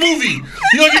 Her worst movie. You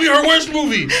gonna give me her worst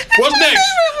movie? What's my next?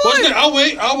 favorite What's one.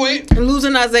 next? I'll wait.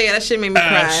 Losing Isaiah, that shit made me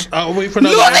Ass. cry. I'll wait for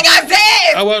another Losing one.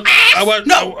 Isaiah.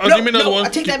 Give me another one. I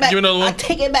take that back. Give me another one. I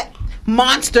take it back.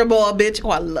 Monster Ball, bitch.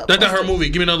 Oh, I love. That's not her Monster. movie.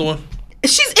 Give me another one.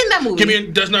 She's in that movie.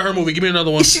 That's not her movie. Give me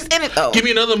another one. She's in it though. Give me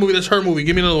another movie that's her movie.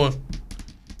 Give me another one.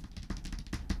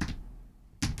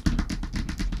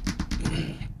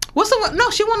 What's the one? No,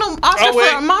 she won an Oscar I'll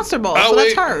wait. for Monster Ball, I'll so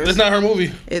wait. that's hers. That's not her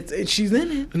movie. She's in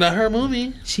it. It's not her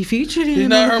movie. She featured in It's it.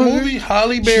 not her motherfucker. movie.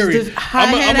 Halle Berry. She's the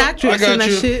high-head actress in that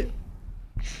shit.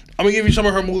 I'm gonna give you some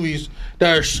of her movies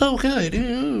that are so good.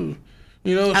 Ooh.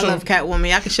 You know, I love Catwoman.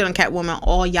 Y'all can shit on Catwoman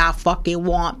all y'all fucking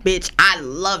want, bitch. I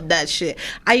love that shit.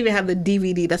 I even have the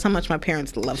DVD. That's how much my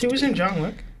parents love. She was in John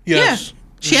Wick. Yes. Yeah.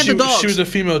 She had the dogs. She was the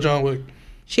female John Wick.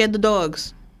 She had the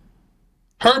dogs.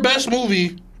 Her best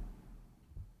movie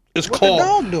is What Call. the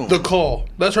dog doing? The Call.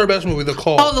 That's her best movie. The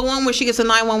Call. Oh, the one where she gets a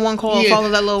 911 call and follow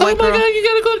that little Oh white my girl. God, you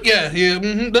gotta go.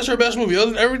 Yeah. That's her best movie.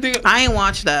 Other than everything. I ain't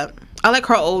watched that. I like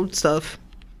her old stuff.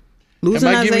 Losing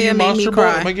Am I giving Isaiah you made me Monster Ball?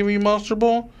 cry. Am I giving you Monster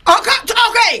Ball?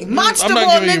 Okay, Monster I'm Ball,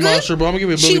 not giving nigga. you Monster Ball. I'm gonna give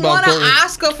you Billy She Bob won an Thornton.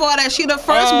 Oscar for that. She the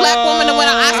first black woman to win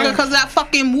an Oscar because of that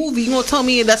fucking movie. You gonna tell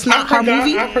me that's not her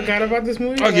movie? I forgot about this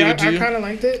movie. I'll give it to I you. kind of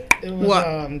liked it. It was What?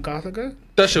 Gothica.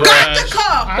 That shit was ass.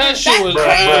 Gothica! That shit was crazy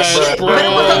ass, shit. bro. But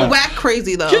it wasn't whack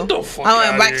crazy though. Get the fuck I went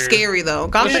outta whack here. scary though.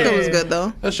 Gothica Yeah. was good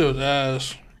though. That shit was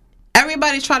ass.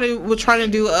 Everybody was trying to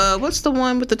do what's the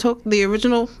one with the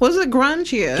original? Was it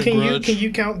grunge? Yeah. Can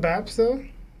you count Baps though?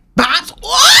 Bops.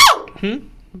 Oh!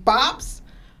 Bops.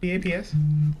 BAPS.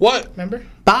 What? Remember?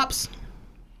 Bops.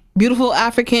 Beautiful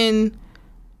African.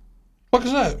 Fuck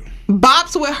is that?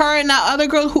 Bops with her and that other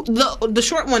girl who the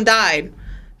short one died.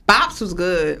 Bops was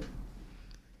good.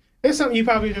 It's something you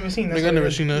probably never seen. Nigga, I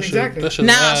never seen that Exactly. shit. That shit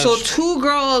Now, ass. so 2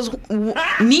 girls.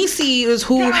 Niecy is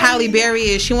who Halle Berry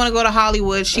is. She want to go to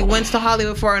Hollywood. She went to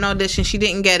Hollywood for an audition. She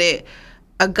didn't get it.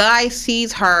 A guy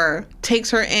sees her,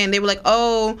 takes her in. They were like,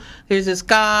 "Oh, there's this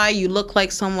guy. You look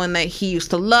like someone that he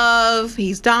used to love.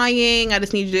 He's dying. I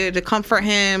just need you to comfort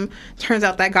him." Turns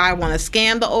out that guy want to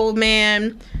scam the old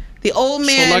man. The old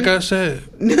man. So like I said,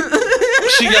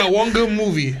 she got one good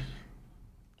movie.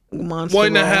 Monster One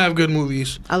and a Ball. half good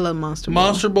movies. I love Monster Ball.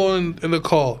 Monster Ball and The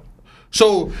Call.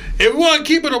 So if we want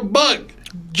to keep it a buck,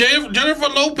 Jennifer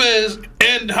Lopez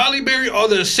and Halle Berry are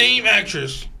the same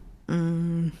actress.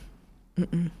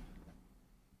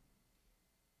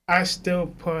 I still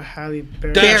put Halle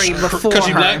Berry. Berry before Cause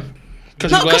she her. black.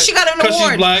 No, because she got an Cause she's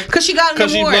award. black. Because she got an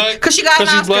Cause she's award. black. Because she got an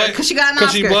Cause she's Oscar. black. Because she got an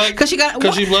Cause she's Oscar. black. Because she got.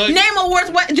 Cause she's black. Name awards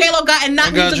what J Lo got and not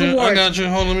I got music you. awards. I got you.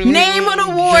 Hold on. Let me Name an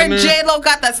award Jenner. J Lo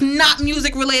got that's not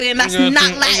music related and that's I got not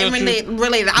you. I Latin got you.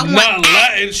 related. I want. Not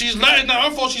Latin. She's Latin. Not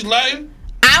her fault. She's Latin.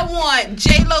 I want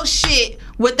J Lo shit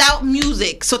without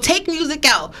music. So take music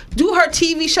out. Do her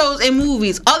TV shows and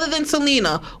movies other than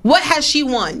Selena. What has she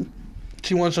won?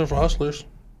 She won something for Hustlers.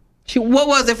 What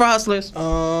was it for Hustlers?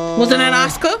 Was it an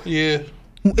Oscar? Yeah.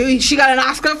 She got an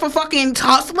Oscar for fucking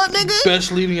Hustler, nigga?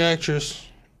 Best leading actress.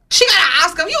 She got an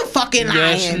Oscar. You fucking lying.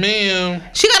 Yes, ma'am.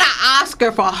 She got an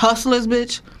Oscar for Hustlers,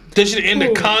 bitch. Then she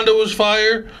Anaconda was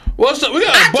fire. What's up? We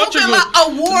got a I'm bunch of talking good. about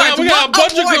awards. Nah, we got a What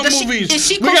bunch of award? good Does she- movies. is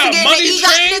she We supposed to got get Money an EGOT,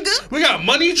 Train. nigga? We got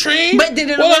Money Train. But did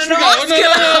it What win else an we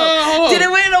got? Oscar? Hold on. Did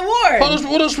it win an award?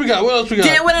 What else we got? What else we got?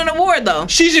 Did it win an award though?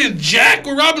 She's in Jack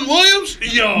with Robin Williams.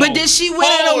 Yo. But did she win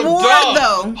an Hold award, up.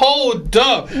 though? Hold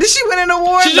up. Did she win an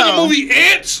award She's though? in the movie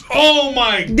Ants. Oh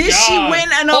my god. Did she win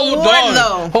an Hold award, on.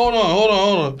 though? Hold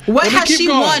on. What Let me has keep she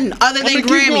going. won other Let than me keep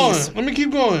Grammys? going. Let me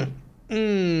keep going.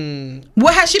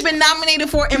 What has she been nominated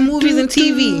for in movies and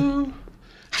TV?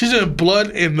 She's in Blood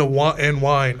and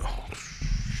Wine. Oh,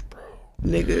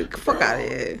 Nigga, fuck out of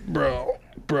here.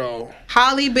 Bro.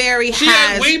 Halle Berry She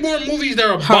has has way more movies that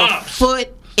are her bops. foot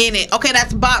in it. Okay,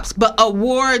 that's bops, but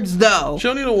awards though. She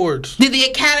don't need awards. Did the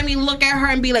Academy look at her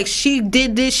and be like, she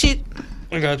did this shit?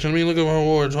 I got you. Let me look at her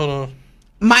awards. Hold on.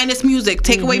 Minus music.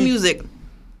 Take away music.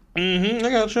 I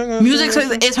got you. Music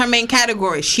is her main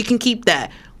category. She can keep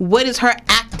that. What is her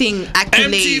acting MTV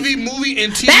name? Movie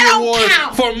and TV That don't Award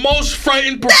count. for most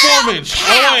frightened performance.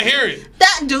 I don't want to hear it.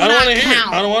 That do I don't not want to hear it.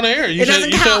 count. I don't want to hear it. It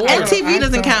doesn't count. award. MTV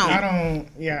doesn't count. I don't.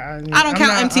 Yeah. I don't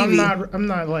count MTV. I'm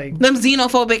not like. Them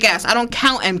xenophobic ass. I don't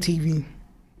count MTV.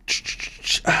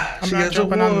 I'm not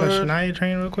jumping on the Shania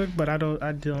train real quick, but I don't.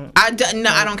 I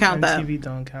don't count that. MTV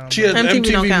don't count. She has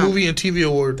MTV don't MTV count. Movie and TV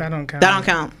Award. That don't count. That don't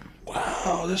count.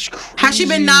 Wow, that's crazy. Has she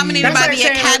been nominated by the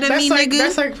Academy, nigga?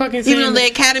 That's like fucking Even saying. though the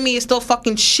Academy is still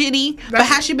fucking shitty, but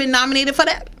has she been nominated for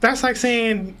that? That's like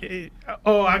saying,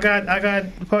 oh, I got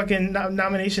fucking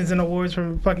nominations and awards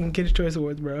from fucking Kids' Choice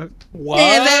Awards, bro. What?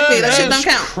 Yeah, exactly. That shit That's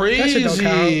don't count. Crazy. That shit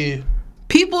don't count.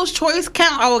 People's Choice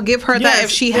count. I will give her that Yes, if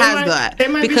she it has might- that it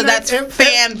might be because like- that's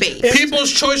fan base. People's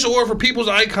Choice Award for People's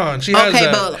Icon. She has Okay,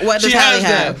 that. but what does she Halle has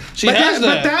have? that. She But has but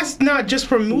that. that's not just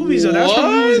for movies, though. That's for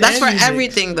What? movies. That's for and music.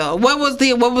 everything though. What was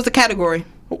the category?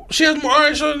 She has more. All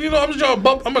right, so I'm just trying to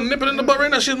bump. I'm gonna nip it in the butt right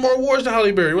now. She has more awards than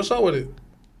Halle Berry. What's up with it?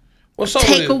 What's up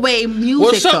with Take it? away music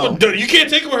What's up though. with? You can't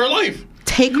take away her life.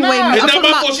 Take away Nah, music. It's not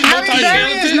my fault she's Halle Berry is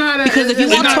multi-talented. not a- Because if you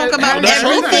it's want to not talk a- about That's her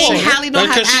everything, fault. Halle don't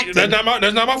have acting.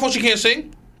 That's not my fault. She can't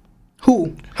sing.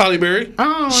 Who? Halle Berry.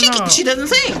 Oh, no. She doesn't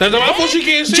sing. That's not my fault. She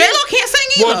can't sing. J Lo can't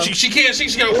sing Well, either. she can't sing.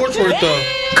 She got awards for it though.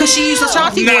 Cause she used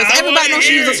Ashanti Nah, voice. I Everybody wanna knows she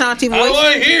hear used it. Ashanti I voice.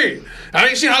 want to hear it. I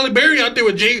ain't seen Halle Berry out there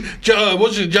with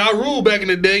Ja Rule back in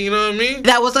the day. You know what I mean?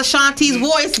 That was Ashanti's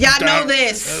voice. Y'all know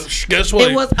this. Guess what?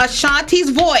 It was Ashanti's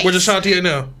voice. Where's Ashanti at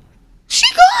now? She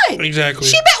good. Exactly.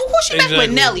 She back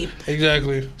with Nelly.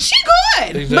 Exactly. She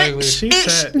good. Exactly. But She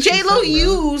set, J Lo bro.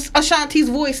 used Ashanti's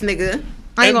voice, nigga.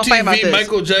 I ain't gonna fight about MTV this.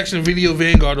 Michael Jackson Video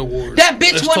Vanguard Award. That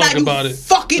bitch Let's won talk that, you about it.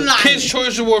 fucking lying. Kids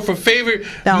Choice Award for favorite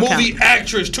That don't movie count.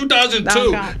 actress, That don't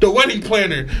 2002. count. The Wedding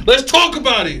Planner. Let's talk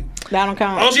about it. That don't I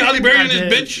count. don't see Halle Berry in this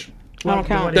did. bitch. That don't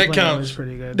count. That Was counts.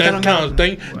 pretty good. That don't counts.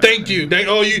 Thank you.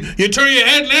 You turn your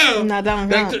head now. Nah, that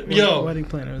don't count. Yo, Wedding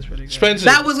Planner was pretty good. Spencer.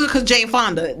 That was good because Jane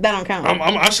Fonda. That don't count.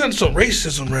 I sense some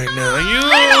racism right now. You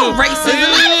Ain't no racism.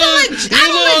 I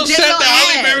don't let upset J-Lo that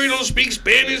Halle ass. Berry don't speak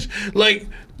Spanish like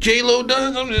J Lo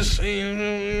does. I'm just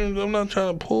saying. I'm not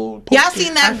trying to pull. Y'all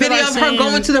seen that I feel video like of her saying-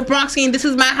 going to the Bronx saying, "This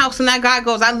is my house," and that guy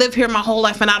goes, "I live here my whole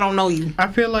life and I don't know you." I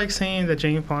feel like saying that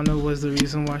Jane Fonda was the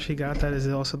reason why she got that is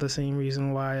also the same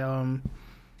reason why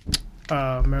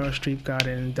Meryl Streep got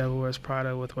in Devil Wears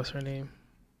Prada with what's her name?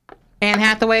 Anne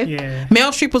Hathaway. Yeah. Meryl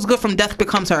Streep was good from Death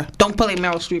Becomes Her. Don't play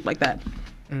Meryl Streep like that.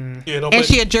 Yeah, don't And play-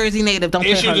 she a Jersey native. Don't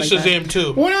play and she her was like a that. Shazam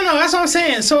too. Well, no, that's what I'm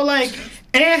saying. So like,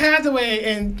 Anne Hathaway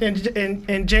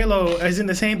and J Lo is in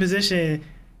the same position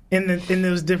in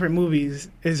those different movies.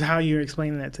 Is how you're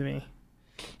explaining that to me.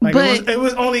 Like But- it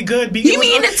was only good because You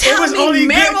mean to tell me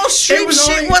Meryl Streep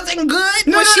shit wasn't good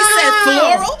when she said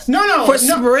florals? No, For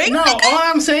spring, No, nigga? all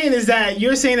I'm saying is that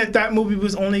you're saying that movie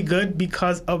was only good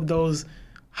because of those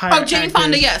high. Oh, Jane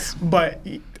Fonda, yes. But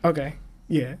okay,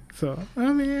 yeah. So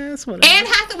I mean, that's what. Anne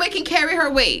Hathaway can carry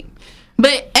her weight.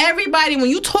 But everybody, when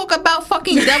you talk about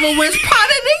fucking Devil Wears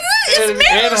Prada, nigga, it's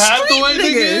Anne Meryl Hathaway, Streep,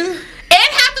 nigga. nigga?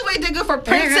 Anne Hathaway did good for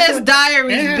Princess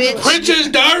Diaries, Anne bitch. Princess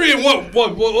Diary and what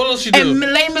else she do? And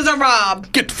Les Miserables.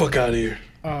 Get the fuck out of here.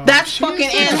 That's fucking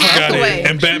Anne Get the fuck out of here. Hathaway.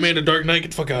 And Batman the Dark Knight,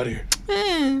 get the fuck out of here.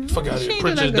 Fuck out of here.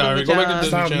 Princess Diary. Go back to Disney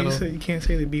Stop, Channel. you can't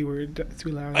say the B word too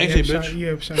loud. I ain't say bitch. You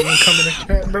have Cheyenne coming to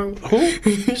chat, bro.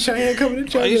 Who? Cheyenne coming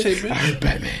to chat. Why you say bitch? I heard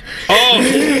Batman. Oh.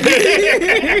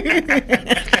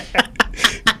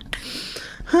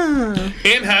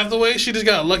 Anne Hathaway, she just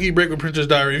got a lucky break with Princess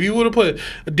Diary. If you would have put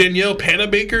Danielle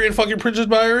Panabaker in fucking Princess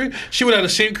Diary, she would have the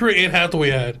same career Anne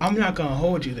Hathaway had. I'm not gonna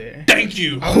hold you there. Thank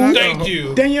you. I'm not Thank gonna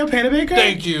you. Danielle Panabaker.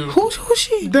 Thank you. Who's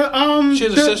she? The She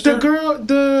has a sister? the girl,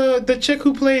 the chick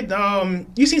who played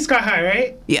you seen Sky High,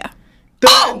 right? Yeah. The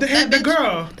that the bitch.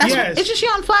 girl. That's Yes. Isn't she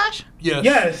on Flash? Yes.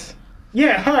 Yes.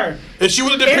 Yeah, her. If she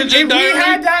would have done If- Princess if we Diary,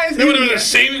 had that- it would have been the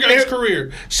same guy's if-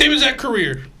 career. Same exact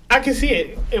career. I can see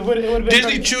it. It would have been Disney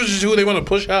something- chooses who they want to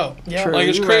push out. Yeah. Like,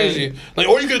 it's True, crazy. Like,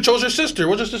 or you could have chose her sister.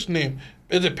 What's her sister's name?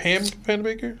 Is it Pam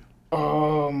Panabaker?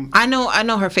 I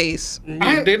know her face.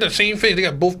 Yeah, they have the same face. They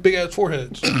got both big ass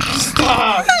foreheads.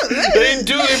 Stop. They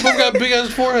do. They both got big ass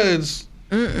foreheads.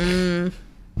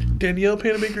 Danielle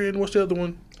Panabaker and what's the other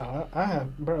one? I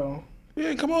have, bro.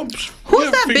 Yeah, come on.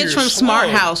 Who's that bitch from Smart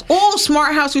House? Oh,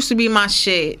 Smart House used to be my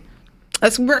shit.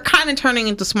 We're kind of turning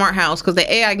into Smart House because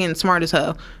the AI getting smart as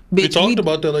hell. We Bitch, talked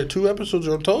about that like 2 episodes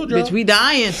ago. I told y'all. bitch, we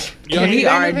dying. Yeah, We Kate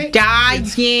are Innovate? dying.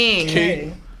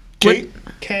 Kate.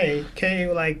 Kate?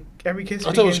 K, like every kiss.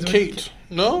 I thought it was begins with Kate.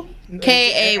 No?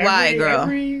 Kay, Every- girl.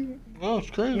 Oh, it's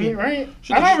crazy. Right?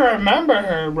 I never remember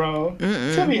her, bro.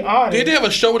 To be honest. Did they have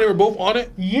a show where they were both on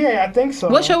it? Yeah, I think so.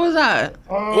 What show was that? It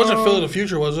wasn't Phil of the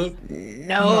Future, was it?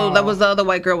 No, that was the other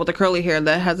white girl with the curly hair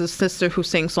that has a sister who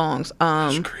sings songs.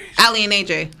 crazy. Allie and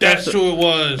AJ. That's who it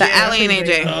was. The Allie and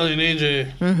AJ. Allie and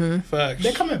AJ. Mm-hmm. Facts.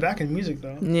 They're coming back in music,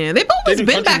 though. Yeah, they've always do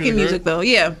been country back in music, music, though.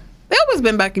 Yeah. They always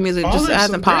been back in music, just their-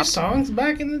 hasn't their popped. songs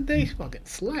back in the day fucking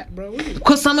slap, bro.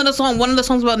 Because one of the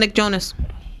songs about Nick Jonas.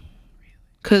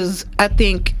 Because I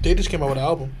think They just came out with an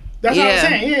album. That's what I'm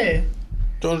saying, yeah.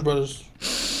 Jonas Brothers.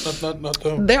 Not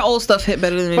them. their old stuff hit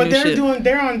better than their But new they're shit.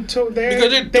 they're on tour. Because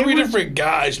they're three different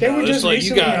guys now. were It's just like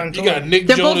you recently on got tour. Nick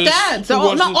They're Jonas. both dads. who All of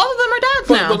wants them to- are dads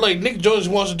but, now. But like Nick Jonas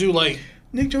wants to do like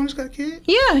Nick Jonas got a kid?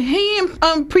 Yeah, he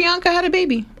and Priyanka had a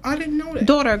baby. I didn't know that.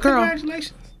 Daughter, girl.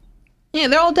 Congratulations. Yeah,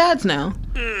 they're all dads now.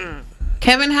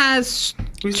 Kevin has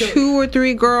We still- 2 or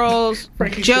 3 girls.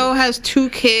 Frankie Joe still- has 2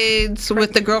 kids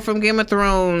with the girl from Game of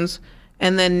Thrones.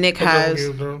 And then Nick what girl from has... Game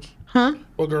of Thrones? Huh?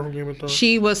 What girl from Game of Thrones?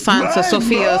 She was Sansa,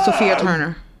 Sophia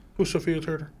Turner. Who's Sophia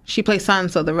Turner? She plays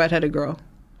Sansa, the redheaded girl.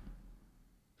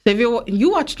 So if you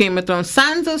watch Game of Thrones,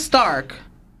 Sansa Stark,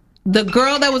 the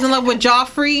girl that was in love with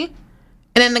Joffrey,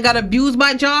 and then they got abused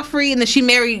by Joffrey, and then she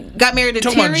got married to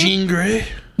Talking about Tyrion. Jean Grey.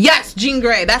 Yes, Jean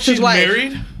Grey. That's She's his wife.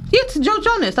 married. Yeah, it's Joe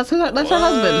Jonas. That's her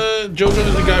husband. Joe Jonas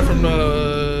is the guy from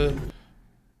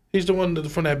he's the one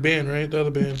from that band, right? The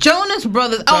other band. Jonas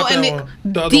Brothers. Oh, Not and that one.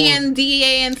 The other one.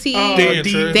 DNDANT. Oh,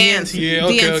 Dance, right? Dance. Yeah,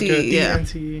 okay, DNT, okay. yeah.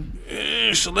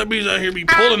 DNT. Celebrities out here be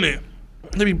pulling it.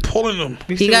 They be pulling them.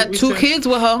 He got 2 kids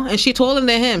with her, and she taller than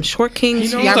him. Short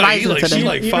kings, You know y'all what? He rising like, today. she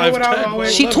like You know what I 5'10".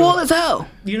 always- She tall as hell.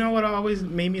 You know what always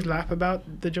made me laugh about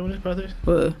the Jonas Brothers?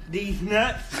 What? These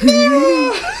nuts.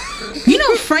 You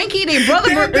know Frankie, their brother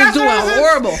is That's doing what I'm saying.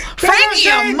 horrible. That's what I'm Frankie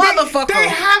a saying. motherfucker. They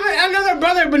have another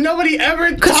brother, but nobody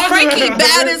ever Cause talks Frankie about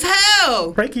bad him. as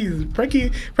hell.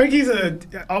 Frankie's a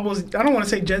almost, I don't want to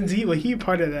say Gen Z, but he's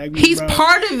part of that group, He's bro.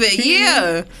 part of it,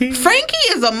 yeah. Frankie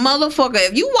is a motherfucker.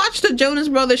 If you watch the Jonas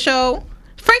Brothers show,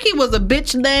 Frankie was a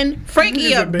bitch then. Frankie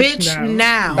He's a bitch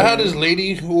now. I had this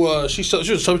lady who she was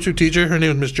a substitute teacher. Her name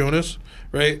was Miss Jonas,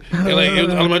 right? And like it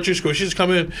was elementary school. She just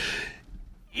come in.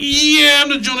 Yeah, I'm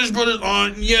the Jonas Brothers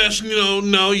aunt. Yes,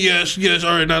 no, yes.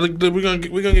 All right, now we're gonna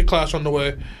get class on the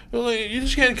way. Like, you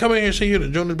just can't come in here and say you're the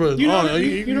Jonas Brothers aunt. Are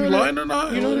you lying or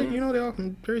not? You know they're all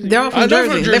from Jersey. They're all I from know Jersey.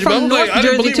 from They're Jersey, but from I'm North like, I didn't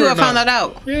Jersey believe too. her I or found not. that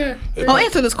out. Yeah. Oh,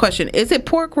 answer this question. Is it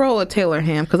Pork Roll or Taylor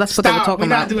Ham? Because that's what they were Stop. talking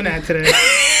We're about. not doing that today.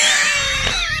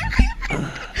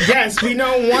 Yes, we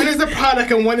know one is the product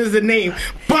and one is the name,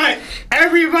 but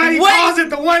everybody calls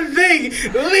it the one thing. Leave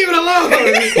it alone.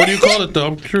 What do you call it though?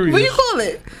 I'm curious. What do you call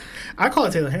it? I call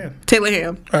it Taylor Ham. Taylor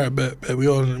Ham. All right, bet. We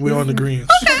on the greens.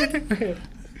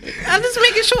 I'm just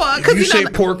making sure. You Because say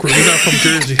pork roll. You're not from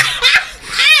Jersey.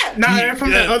 Nah, they're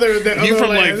from the other. You from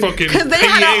like land. fucking. Because they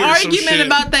had 88 an or some argument shit.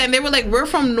 about that, and they were like, "We're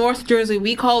from North Jersey.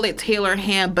 We call it Taylor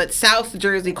Ham, but South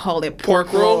Jersey call it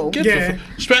pork roll." Get Yeah.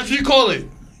 Spencer, what you call it?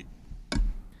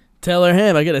 Taylor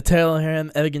ham. I get a Taylor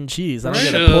ham, egg and cheese. I don't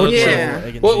get Shut a pork up. Yeah. roll,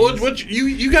 egg and What cheese.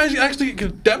 you guys actually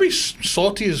could that be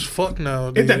salty as fuck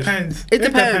nowadays? It depends. It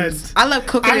depends. I love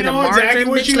cooking I in a know exactly margarine.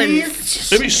 what you mean.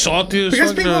 It be salty as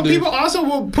Because fuck nowadays. people also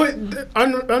will put,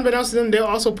 unbeknownst to them, they'll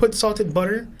also put salted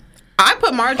butter. I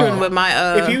put margarine with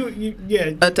my If you yeah,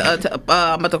 I'm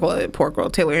about to call it pork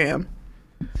roll, Taylor Ham.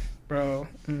 bro.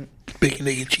 Bacon,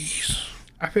 egg, and cheese.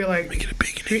 I feel like Make it a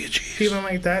bacon, egg, and cheese. feeling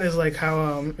like that is like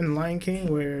how in Lion King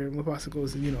where Mufasa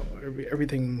goes,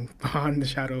 everything behind the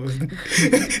shadows.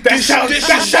 that's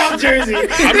South Jersey.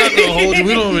 I'm not gonna hold you.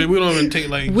 We don't even take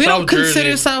like. We South don't consider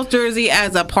Jersey. South Jersey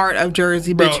as a part of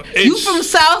Jersey, Bro, bitch. You it's- from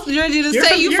South Jersey to You're say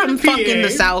from- you you're from from fucking PA. the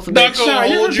South, Not bitch. gonna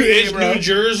you're hold you. from It's PA, bro. New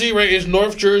Jersey, right? It's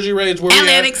North Jersey, right? It's where we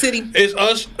Atlantic at. City. It's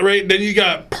us, right? Then you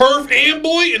got Perth,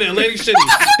 Amboy, and Atlantic City.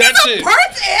 That's it.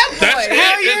 Perth Amboy. That's it.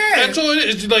 Hell yeah. That's all it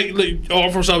is. It's like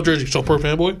I'm from South Jersey, so Perth,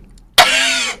 Amboy.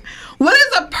 What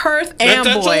is a Perth That's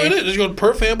all it Amboy? is. It's going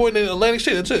Perth, Amboy, and then Atlantic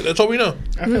City. That's it. That's all we know.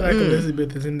 I feel like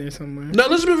Elizabeth is in there somewhere. No,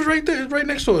 Elizabeth is right there. It's right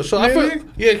next to us. So I Really? feel,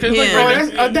 yeah, cause it's Yeah.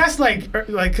 like Oh, right that's like what,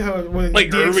 like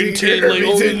DXC, Irvington, like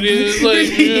over there,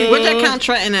 like yeah. What'd I count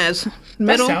Trenton as?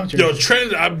 Middle? South Jersey. Yo,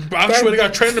 Trent, I swear to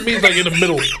God, Trent to me is like in the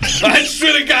middle. I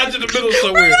swear to God, it's in the middle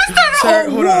somewhere. Sir, Oh,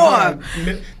 hold war. on.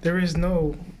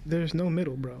 There's no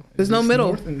middle, bro. There's no middle.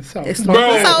 North and south. It's Bro,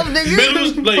 North and South, nigga.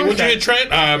 middle's like when you get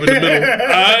Trent, I'm in the middle.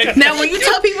 Alright? Now, when you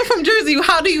tell people from Jersey,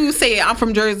 how do you say I'm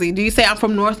from Jersey? Do you say I'm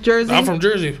from North Jersey? I'm from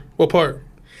Jersey. What part?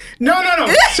 No.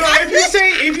 So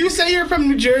if you say you're from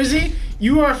New Jersey,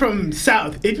 you are from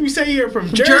South. If you say you're from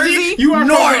Jersey, Jersey, you are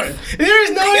North. from North. There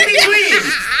is no in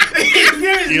between.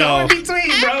 There's no in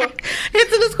between, bro.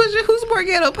 Answer this question: who's more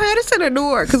ghetto, Patterson or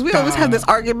Newark? Because we always have this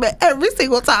argument every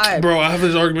single time. Bro, I have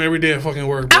this argument every day at fucking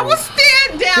work, bro. I will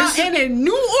stand down and in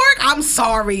Newark. I'm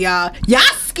sorry, y'all. Y'all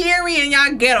scary and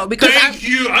y'all ghetto because Thank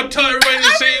you. I'm telling everybody the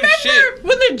same shit.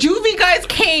 When the juvie guys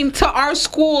came to our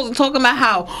schools and talking about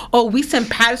how, we send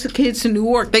Patterson kids to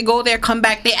Newark. They go there, come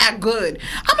back, they act good.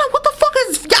 I'm like, what the fuck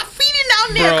is y'all feeding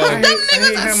down there? Because them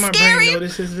niggas are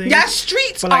scary. Y'all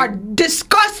streets are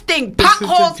disgusting.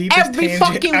 Potholes every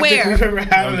fucking where. We've ever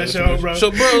had on the show, bro.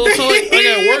 So, bro, like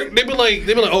at work, they be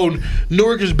like, oh,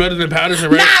 Newark is better than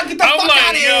Patterson, right? Nah, get the fuck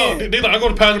out of here. They like, I go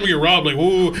to Patterson, we get robbed. Like,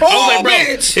 woo. I was like, bro,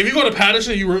 if you go to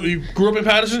Patterson, you grew up in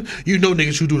Patterson, you know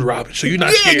niggas who do the robbing, so you're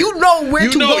not scared. You know where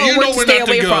to go and where to stay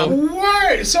away from.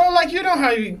 Word. So, like, you know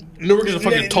how you... Newark is a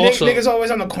fucking toss-up. Niggas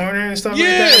always on the corner and stuff like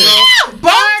Yeah, that, bro.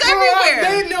 bombs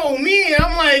everywhere. They know me.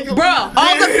 I'm like... Bro,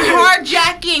 all the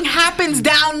carjacking happens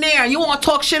down there. You want to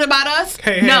talk shit about us?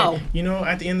 Hey, no. You know,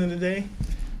 at the end of the day,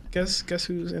 guess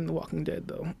who's in The Walking Dead,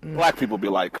 though? Black people be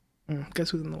like, guess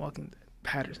who's in The Walking Dead?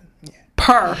 Patterson. Yeah.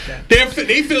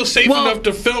 They feel safe enough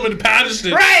to film in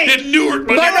Patterson than Newark.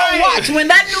 But watch, when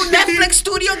that new Netflix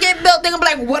studio get built, they're gonna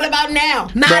be like, what about now?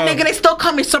 Nah, nigga, they still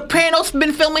coming. Sopranos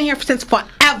been filming here since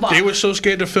forever. They were so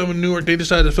scared to film in Newark, they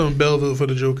decided to film Belleville for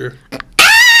the Joker.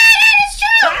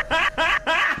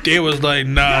 They was like,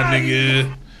 nah,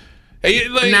 nigga. Hey,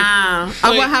 like, I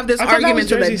will have this argument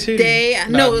to the day.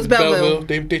 No, it was Belleville.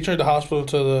 They turned the hospital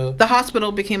to the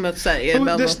hospital became upset. Yeah,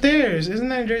 Belleville. The stairs, isn't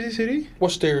that in Jersey City?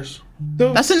 What stairs?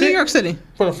 That's in New York City.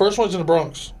 For the first one's in the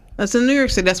Bronx. That's in New York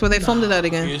City. That's where they filmed it at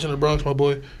again. Yeah, it's in the Bronx, my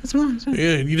boy. That's Bronx.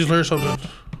 Yeah, you just learned something. You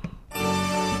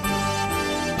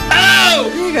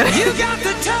got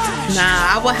the touch.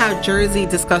 Nah, I will have Jersey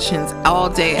discussions all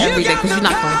day, every day, because you're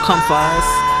not gonna come for us.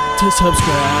 To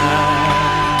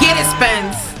subscribe. Get it,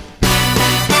 Spence.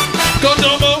 Go,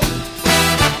 Domo.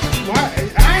 Why?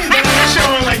 I ain't done that show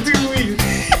in like 2 weeks.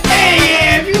 Hey,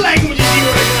 yeah, if you like what you see,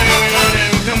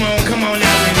 come on now,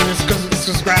 man.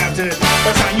 Subscribe to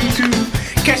us on YouTube.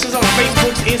 Catch us on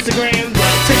Facebook, Instagram,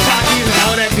 TikTokies, and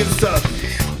all that good stuff.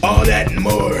 All that and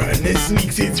more on this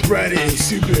week's It's Friday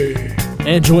Super.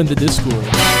 And join the Discord. Ain't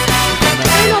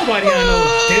nobody on no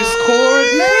Discord,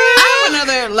 man. I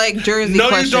have another Jersey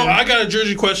question. No, you don't. I got a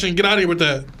Jersey question. Get out of here with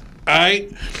that. All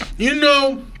right. You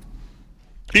know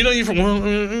you from.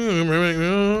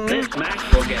 This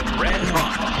match will get red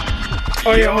hot.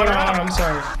 Oh yeah, hold on. I'm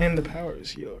sorry. And the power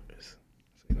is yours.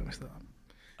 So stop.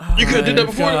 You could have did that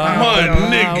before. My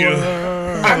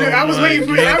nigga. I was waiting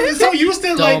for it. I was so used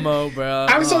to Domo, bro.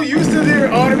 I'm so used to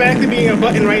there automatically being a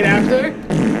button right after.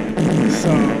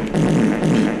 So.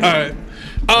 All right.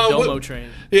 Domo train.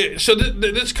 Yeah, so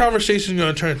this conversation is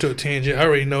gonna turn into a tangent. I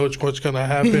already know what's gonna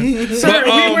happen. Sir,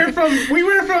 we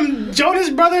went from Jonas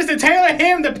Brothers to Taylor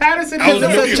Ham to Patterson. I was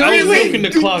milking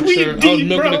the clock, sir. I was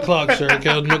milking the clock, sir. Okay,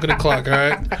 I was milking the clock. All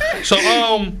right. So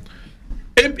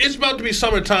it's about to be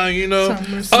summertime, you know.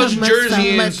 Us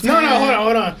Jerseyans. No,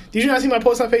 hold on. Did you not see my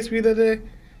post on Facebook the other day?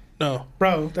 No.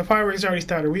 Bro, the fireworks already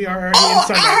started. We are already in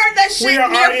summer. I heard that shit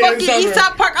near fucking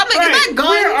Eastside Park. I'm like, is that guns?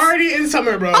 We're already in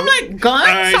summer, bro. I'm like, guns?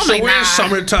 All right, so we're in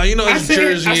summertime. You know, us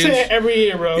Jerseyans. I say it every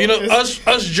year, bro. You know, us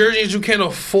Jerseyans who can't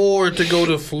afford to go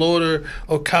to Florida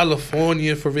or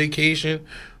California for vacation,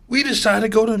 we decide to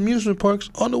go to amusement parks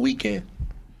on the weekend.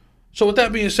 So with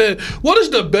that being said, what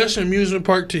is the best amusement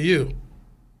park to you?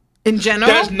 In general?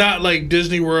 That's not like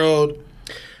Disney World.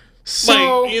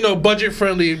 So,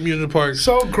 budget-friendly amusement parks.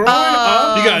 So growing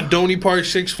up, you got Donny Park,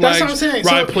 Six Flags, that's what I'm saying.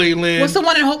 Ride Playland. What's the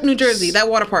one in Hope, New Jersey? That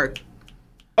water park.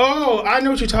 Oh, I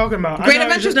know what you're talking about. Great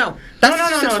Adventures? No.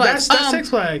 That's Six Flags. That's Six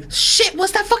Flags. Shit,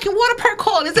 what's that fucking water park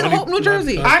called? Is it Hope, New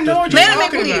Jersey? I know what you're talking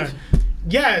about. Believe.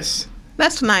 Yes.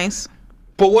 That's nice.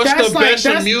 But what's the best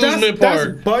amusement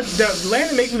park? The Land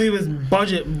of Make Believe is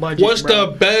budget. What's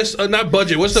the best? Not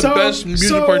budget. What's the best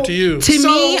amusement park to you? To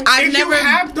me, if you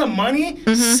have the money,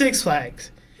 Six Flags.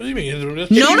 What do you mean?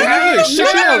 No.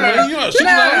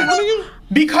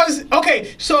 Because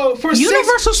so for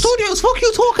Universal Studios, fuck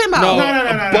you talking about?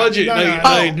 No. Budget,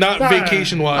 not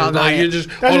vacation wise. Like you're just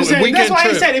on a weekend trip. That's why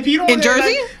I said if you don't in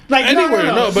Jersey, like anywhere,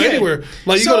 anywhere.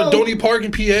 Like you go to Donny Park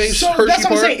in PA, so Hershey that's what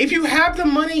Park. I'm saying. If you have the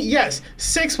money, yes,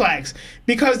 Six Flags.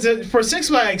 Because for Six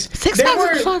Flags, Six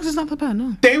Flags is not that bad.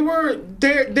 No,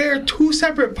 they're two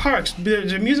separate parks.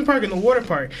 The amusement park and the water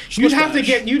park. You'd have to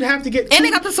get, and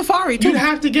they got the safari too. You'd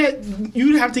have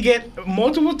to get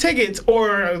multiple tickets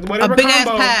or whatever a big ass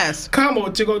pass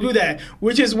combo to go do that.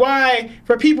 Which is why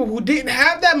for people who didn't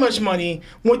have that much money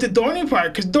went to Donny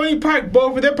Park because Donny Park,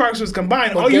 both of their parks was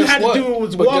combined. All you had to do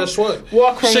was walk guess what?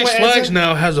 Walk from Six where Flags exit-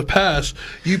 now has a pass.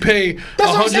 You pay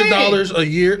That's what I'm $100 a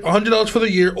year, $100 for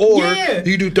the year, or Yeah.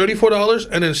 you do $34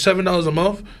 and then $7 a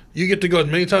month. You get to go as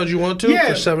many times as you want to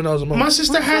for $7 a month. My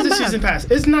sister has a not bad. season pass.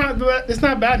 It's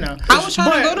not bad now. I was trying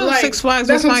to But, go to like, Six Flags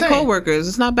that's with what my I'm saying. coworkers.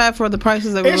 It's not bad for the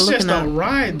prices that we were It's looking just at. a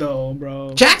ride though,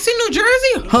 bro. Jackson, New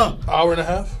Jersey? Huh. Hour and a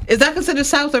half. Is that considered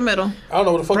south or middle? I don't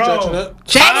know what the fuck Bro. Jackson at.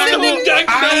 Jackson, I don't know nigga.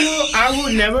 Jackson at. I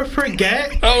will never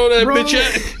forget. I don't know that Bro. bitch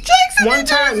at. Jackson, One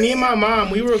time, me and my mom,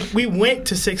 we went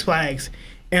to Six Flags,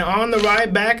 and on the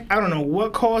ride back, I don't know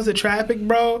what caused the traffic,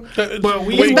 bro. But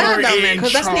we It's were bad down there, in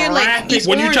 'cause that's near, like, traffic. East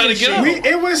When you Orange trying to and get shit.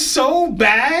 out? It was so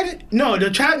bad. No, I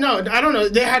don't know.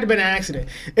 There had to been an accident.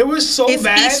 It was so It's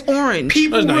bad. East Orange.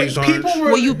 People That's not were, East Orange. people were.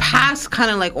 Well, you pass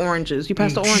kind of like oranges. You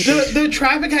pass the oranges. The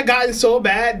traffic had gotten so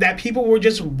bad that people were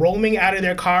just roaming out of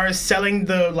their cars, selling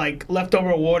the like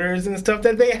leftover waters and stuff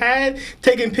that they had,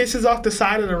 taking pisses off the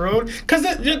side of the road because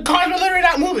the cars were literally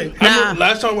not moving. I remember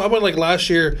last time I went, like last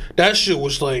year, that shit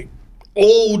was like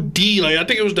OD. Like I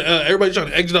think it was the everybody trying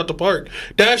to exit out the park.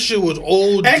 That shit was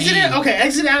OD.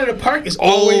 Exit out of the park is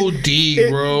always OD,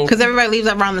 bro. Because everybody leaves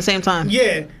around the same time.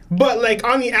 Yeah, but like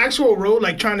on the actual road,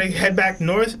 like trying to head back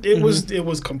north, it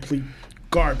was complete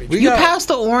garbage. We You got- passed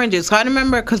the oranges. I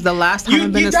remember because the last time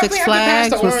I've been you to Six definitely have to pass Flags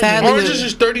the was oranges. sadly. Oranges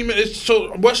is 30 minutes.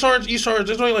 So West Orange, East Orange,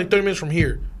 it's only like 30 minutes from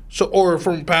here. So or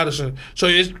from Patterson. So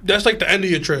that's like the end of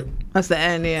your trip. That's the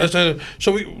end, yeah. That's the end.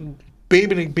 So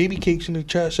baby cakes in the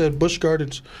chat said Busch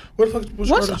Gardens. What the fuck is Busch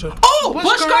Gardens at? Oh,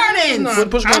 Busch Gardens! What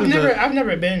Busch Gardens at? I've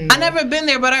never been. I never been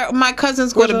there, but my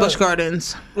cousins go Where's to Busch that?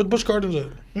 Gardens. What Busch Gardens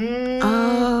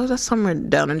at? That's somewhere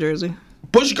down in Jersey.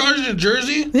 Busch Gardens in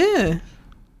Jersey? Yeah.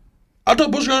 I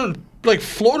thought Busch Gardens like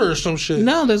Florida or some shit.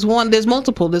 No, there's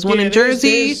multiple. There's one Yeah, in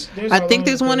Jersey. there's I all think over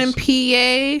there's the one in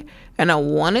place. PA. And I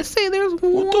want to say there's the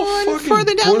one fuck is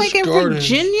further down, Busch like in Gardens?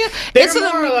 Virginia. They're It's in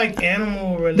more the, like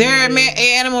animal related. they're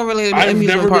animal related I've amusement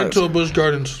never been parks. to a Busch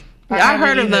Gardens. I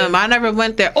heard of haven't them. either. I never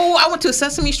went there. Oh, I went to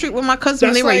Sesame Street with my cousin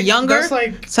when That's they were like- younger. that's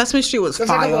like- Sesame Street was That's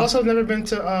like I've fire. also never been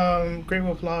to Great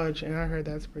Wolf Lodge, and I heard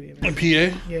that's pretty In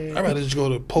amazing. PA? Yeah. I'd rather just go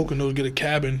to Poconos, get a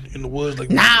cabin in the woods. Like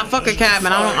Nah, fuck a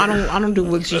cabin. I don't do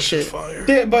woodsy That's shit. fire.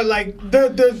 Yeah, but like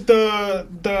the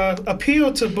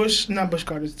appeal to not Busch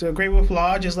Gardens, to Great Wolf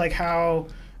Lodge is like how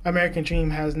American Dream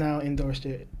has now endorsed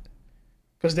it,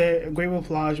 because Great Wolf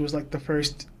Lodge was like the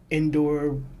first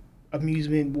indoor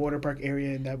amusement water park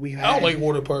area that we had. I don't like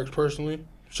water parks personally.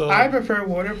 So I prefer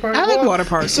water parks. I like water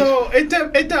parks. So it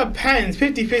depends,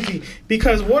 50-50.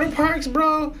 Because water parks,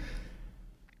 bro,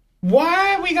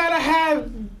 why we gotta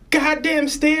have goddamn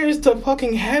stairs to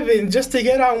fucking heaven just to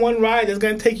get on one ride that's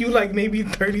gonna take you like maybe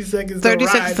 30 seconds 30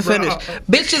 to seconds to ride, finish. bro.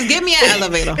 Bitch, just give me an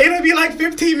elevator. It'll be like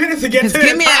 15 minutes to get Just to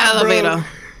give the me top, an bro. elevator.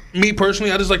 me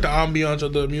personally, I just like the ambiance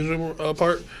of the amusement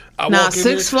park. I Nah, walk in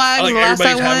Six there, Flags, like the last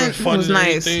everybody's I having went, fun was and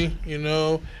nice. everything, you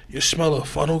know, you smell of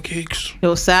funnel cakes.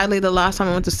 Yo, sadly, the last time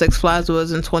I went to Six Flags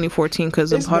was in 2014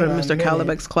 because I'm It's part of been a Mr. minute.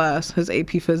 Calibeck's class, his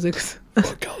AP Physics.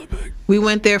 Fuck Calibec. We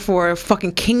went there for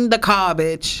fucking King the Car,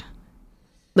 bitch.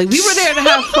 Like, we were there to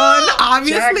have fun,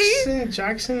 obviously.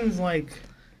 Jackson's like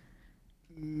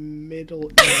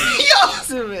middle-ish. Yo,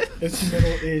 It's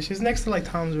middle-ish. It's next to like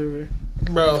Tom's River.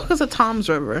 Bro, because of Tom's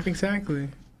River. Exactly.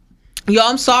 Yo,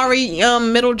 I'm sorry,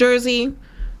 Middle Jersey,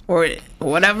 or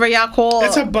whatever y'all call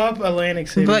It's above Atlantic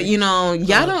City. But, you know,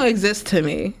 y'all don't exist to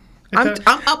me. I'm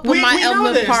a- up with We- my we know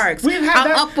Elmwood this. Parks. We've had I'm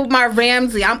that- up with my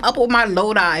Ramsey. I'm up with my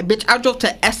Lodi. Bitch, I drove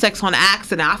to Essex on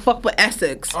accident. I fuck with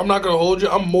Essex. I'm not gonna hold you.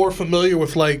 I'm more familiar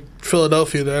with like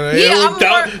Philadelphia than I Yeah, am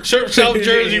I'm with more- South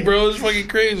Jersey, bro. It's fucking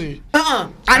crazy.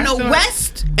 I know still-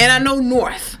 West and I know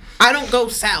North. I don't go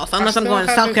South unless I'm still going to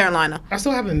South haven't- Carolina. I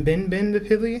still haven't been to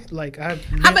Philly. Like I've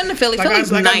been to Philly.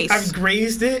 Philly's nice. I've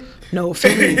grazed it. No,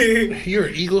 Philly. You're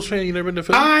an Eagles fan. You never been to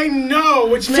Philly? I know,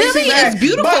 which makes Philly it bad. is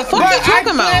beautiful. Fuck you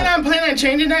talking about? I'm planning on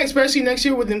changing that, especially next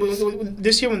year with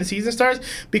this year when the season starts,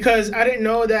 because I didn't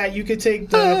know that you could take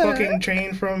the fucking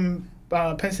train from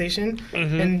Penn Station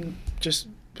and just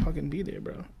fucking be there,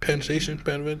 bro. Penn Station,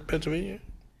 Pennsylvania.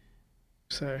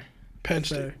 Sorry. Penn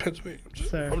State, Pennsylvania.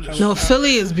 Sorry. No,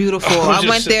 Philly is beautiful. I was I just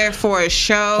went saying- there for a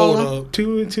show. Hold up.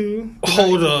 2-2.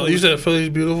 Hold up. You said Philly's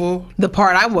beautiful? The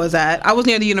part I was at, I was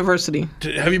near the university.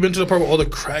 Have you been to the part where all the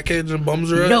crackheads and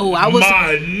bums are at? No, I was-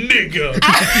 My nigga.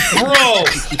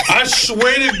 Bro, I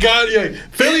swear to God, yeah.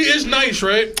 Philly is nice,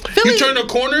 right? Philly- You turn the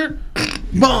corner.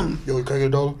 Bum. Yo, can I get a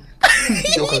dollar?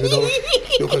 Yo, can I get a dollar?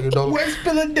 Yo, can I get a dollar? West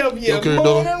Philadelphia. Yo, can I get a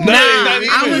dollar? born and Nah, I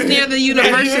not even. was near the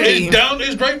university. It's down.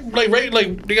 It's right.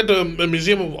 Like they got the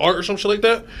Museum of Art or some shit like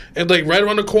that, and like right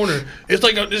around the corner, it's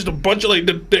like just a bunch of like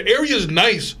the area is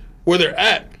nice where they're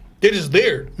at. They're just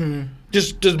there,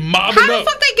 just mobbing How the up.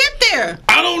 fuck they get there?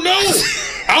 I don't know.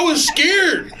 I was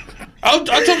scared. I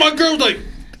told my girl like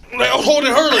I was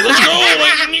holding her like, let's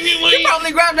go. You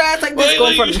probably grabbed her ass like this.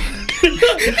 Go for me.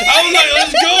 I was like,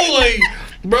 let's go. Like,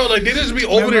 bro, like they just be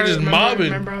over there just mobbing.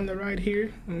 Remember on the ride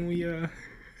here when we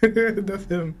that's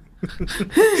him.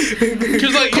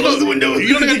 Cause like you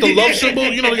know they got the love symbol.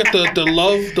 You know they got the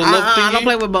love thingy. I don't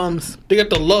play with bums. They got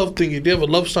the love thingy. They have a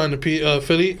love sign in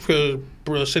Philly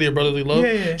for City of Brotherly Love.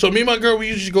 Yeah. So me and my girl, we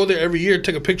usually go there every year,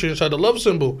 take a picture inside the love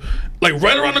symbol, like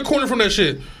right around the corner from that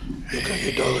shit. Look at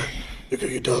your dollar. Look at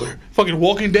your dollar. Fucking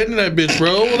Walking Dead in that bitch,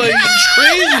 bro. Like it's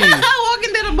crazy.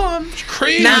 Walking Dead a bum. It's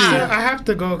crazy. Nah. I have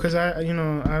to go because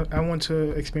I want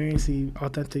to experience the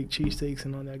authentic cheesesteaks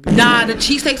and all that good Nah, the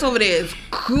cheesesteaks over there is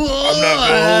cool. I'm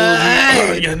not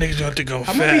gonna. Y'all niggas have to go I'm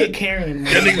fat. gonna be a Karen.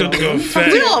 Y'all niggas have to go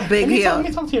fat. We all big Let here.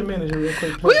 me talk to your manager real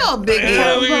quick. Bro. We all big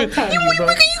here. we- You can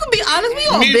be honest. We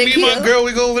all Me big and my here. girl,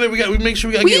 we go over there. We make sure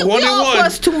we gotta We- get one we and all one.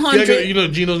 plus 200. You know,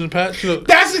 Geno's and Pat's. You know,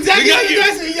 That's exactly you what gotta you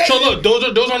get- guys. So look,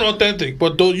 those aren't authentic,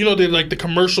 but those they're like the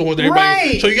commercial ones. Everybody.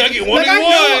 Right. So you gotta get one Like, and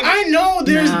one. I know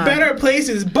there's Nah. better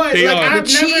places, but They like are. I've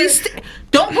The never. cheese.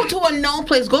 Don't go to a known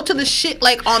place. Go to the shit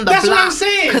like on the That's what block. I'm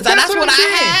saying. Because That's that's what what I'm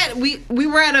I saying. had. We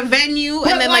were at a venue,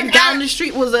 But and then like like, down I- the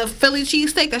street was a Philly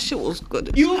cheesesteak. That shit was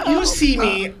good. You see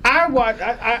me. I watch.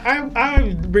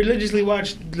 I religiously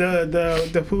watch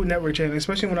the Food Network channel,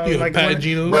 especially when I was Yeah, like Pat when, and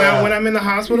Geno's. when I'm in the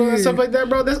hospital and stuff like that,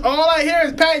 bro. That's all I hear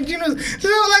is Pat and Geno's. So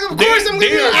like, of course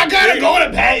I gotta go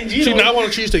to Pat and Geno's. See, now I want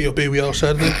a cheesesteak, yo, baby, out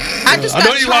Saturday. I just I know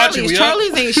got you watching. Charlie's.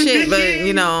 Charlie's ain't shit, but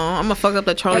you know I'm gonna fuck up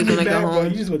the Charlie's when I go bad, bro. You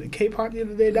home. just went to K-pop the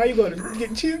other day. Now you go to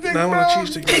get cheesesteak. Now I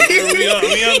want a cheesesteak. We out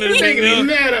there, Making me nigga.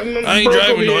 mad. I ain't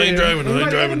driving, though. I ain't driving, though. I ain't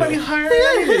driving, though. Anybody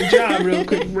hire me? Job real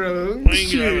quick, bro. I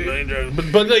ain't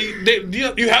driving. But like,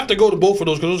 you have to go to both of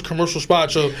those because those are commercial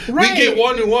spots. So Right. we get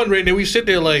one and one right now. We sit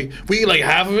there like we eat like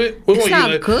half of it. What It's about you?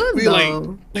 not Like, good, we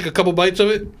though. like a couple bites of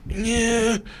it.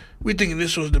 Yeah, we thinking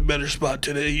this was the better spot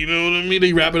today. You know what I mean?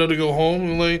 They wrap it up to go home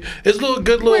and like it's a little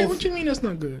good Wait, little. what you mean that's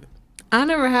not good? I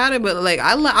never had it, but like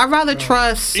I rather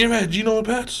trust. You ever had Gino and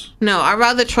Pat's? No, I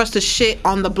rather trust the shit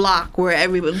on the block where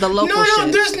the local No,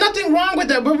 shit. there's nothing wrong with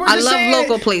that. But we're I just love saying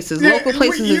local places. that Local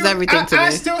places is everything to I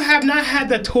me. still have not had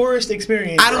the tourist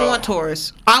experience. I don't want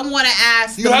tourists. I want to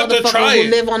ask You the have to motherfuckers try who it.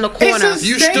 live on the corner. It's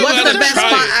You insane. still What's gotta the best try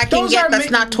spot it. I can Those get are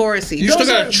that's ma- not touristy? You still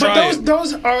gotta try it.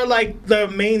 Those are like the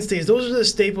mainstays. Those are the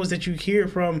staples that you hear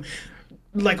from,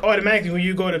 like automatically when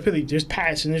you go to Philly. There's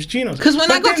Pat's and there's Geno's. Because when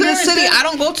I But go then to the there's- city, I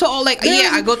don't go to all like there's-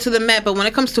 I go to the Met, but when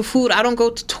it comes to food, I don't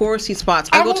go to touristy spots.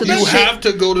 I I go will to the bet You shit. have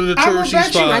to go to the I will touristy bet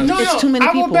you. spot. No, It's too many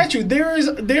I will people. bet you there is.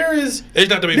 It's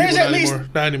not that many There's people at least anymore.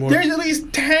 Not anymore. There's at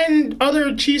least 10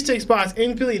 other cheesesteak spots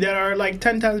in Philly that are like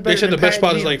 10 times better. They said the than best Pat spot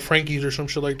and is like Geno's. Frankie's or some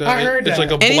shit like that. I heard It's that.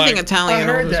 like a Anything black. Italian. I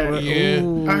heard over that. this Yeah.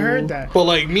 Ooh. I heard that. But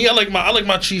like me, I like my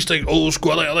cheesesteak old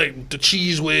school. I like the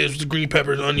cheese whiz, the green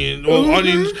peppers, onion. Well, Mm-hmm.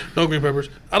 onions, no green peppers.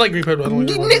 I like green peppers. I don't like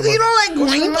Nigga, green you peppers. don't like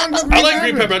green peppers? I like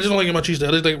green pepper. I just don't like it in my cheese. I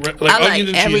just like I onions and like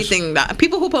cheese. everything. That,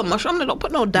 people who put mushroom, they don't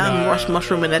put no damn Nah.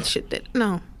 mushroom in that shit. That,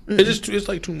 no. It's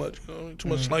like too much. You know? Too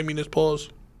much sliminess. Pause.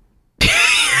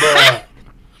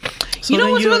 So You know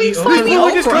then what's don't really eat slimy?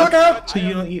 Okra. So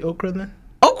you don't eat okra then?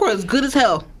 Okra is good as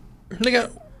hell.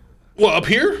 Nigga, well up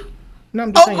here, No,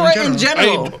 I'm just Okra saying in I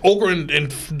general. eat okra in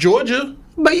Georgia.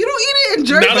 But you don't eat it in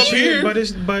Jersey. Not up here. But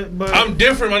it's I'm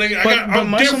different, my nigga. but I'm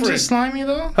mushrooms different. is slimy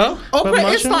though. Huh? Okra But is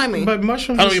mushrooms- slimy. But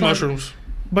mushrooms. I don't is eat slimy. mushrooms.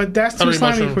 But that's I too don't eat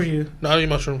slimy mushrooms. for you. No, I don't eat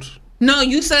mushrooms. No,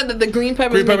 you said that the green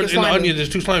peppers Green make peppers it and the slimy. onions is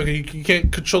too slimy. You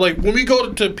can't control. Like when we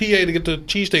go to PA to get the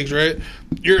cheesesteaks, right?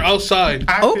 You're outside.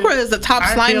 I feel- Okra is the top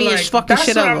I feel slimiest like- fucking that's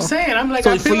shit what ever. I'm saying. I'm like,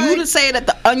 So I for feel you like to say that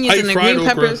the onions I and the eat fried green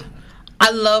okra. peppers,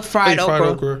 I love fried I eat fried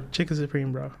okra. okra. Chicken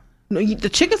Supreme, bro. No, the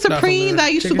chicken supreme there. that I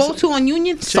used to Chicken go Su- to on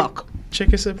Union suck.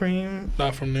 Chicken Supreme.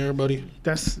 Not from there, buddy.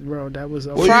 That's bro. That was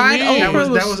What do you Fried mean? okra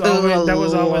that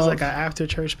was always love. like an after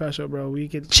church special, bro. We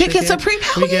get Chicken Supreme?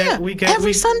 Hell yeah.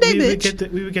 Every Sunday, bitch.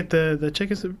 We would get the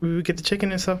chicken. We would get the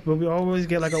chicken and stuff, but we always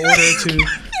get like an order or two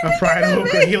of fried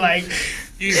okra. He like,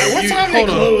 what time they hold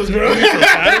on. close, bro? You from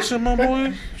Patterson, my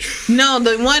boy? No,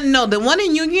 the one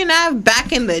in Union Ave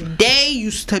back in the day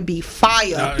used to be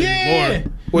fire. Not Yeah.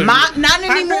 anymore. Wait, Not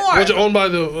anymore. was it owned by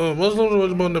the Muslims or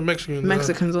was it owned by the Mexicans?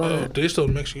 Mexicans own it. They still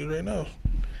Mexicans right now.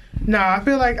 Nah, I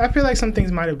feel like some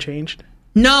things might have changed.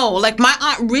 No, like my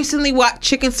aunt recently watched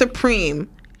Chicken Supreme.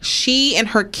 She and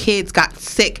her kids got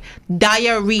sick,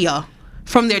 diarrhea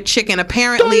from their chicken.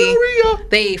 Apparently,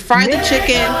 they fried the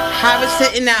chicken, have it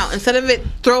sitting out. Instead of it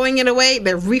throwing it away,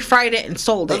 they refried it and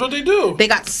sold That's it. what they do. They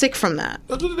got sick from that.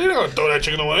 They're not gonna throw that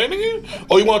chicken away, nigga.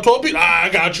 Oh, you want 12 pieces? I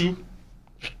got you.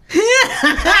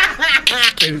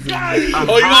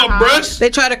 Oh, you want breast? They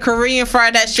try to Korean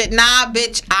fry that shit. Nah,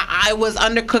 bitch. I was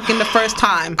undercooking the first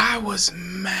time. I was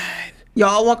mad.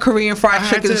 Y'all want Korean fried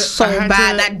chicken so I had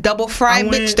bad. to- That double fried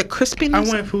bitch, the crispiness.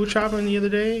 I went food shopping the other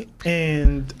day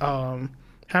and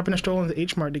happened to stroll into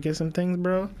H Mart to get some things,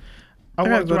 bro. I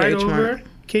gotta walked go to right H Mart. over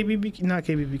KBBQ, not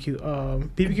KBBQ,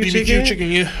 BBQ BBQ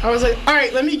chicken, yeah. I was like, all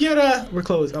right, let me get we're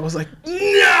closed. I was like, no.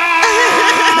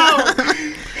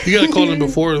 You gotta call them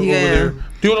before over there.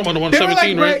 Do you know about the They were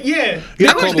 117, like, right? yeah. You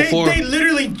gotta call they, before. they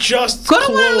literally just Go to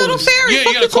closed. one little fairy. Yeah, you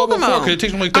Fuck gotta call talking before about? because it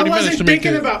takes them like I 30 minutes wasn't to make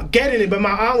thinking it. about getting it, but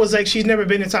my aunt was like, she's never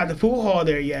been inside the food hall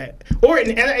there yet, or in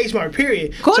the H Mart.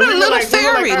 Period. Go So to we were Little like- we were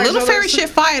like, Fairy. all right, Little so Fairy let's- shit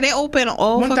fire. They open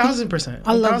all 1,000%.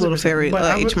 I love Little Fairy,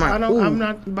 But H Mart. Ooh. I'm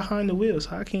not behind the wheel, so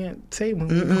I can't say when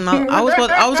we No, I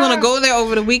was gonna go there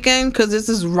over the weekend because this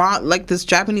is this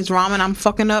Japanese ramen I'm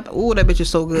fucking up. Ooh, that bitch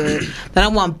is so good. Then I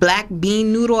want black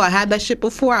bean noodle. I had that shit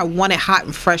before. I want it hot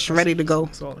and fresh, ready to go.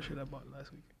 That's all the shit I bought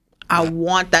last week. I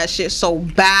want that shit so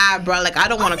bad, bro. Like I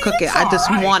don't want to cook it. I just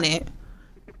want it.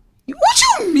 What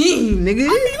you mean, nigga?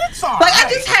 I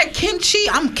just had kimchi.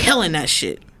 I'm killing that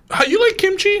shit. How you like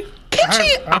kimchi? Kimchi.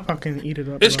 I fucking eat it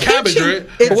up. It's bro. cabbage, Kimchi, right?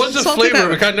 it's But what's the salted flavor?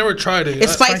 cabbage. Like, I never tried it.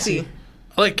 It's I spicy.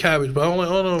 like cabbage, but I don't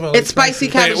know if I like It's spicy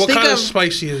cabbage. What Think kind of of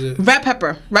spicy is it? red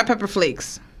pepper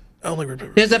flakes. I don't like red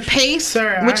pepper. There's a paste,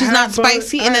 Sir, which I is not have both.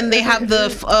 spicy, and then they have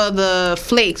the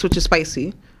flakes, which is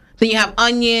spicy. Then you have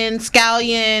onion,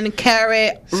 scallion,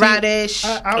 carrot, radish.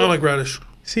 I don't like radish.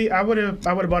 See, I would have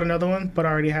bought another one, but I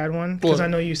already had one because What? I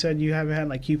know you said you haven't had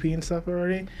like QP and stuff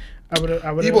already. I would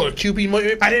have. You bought a QP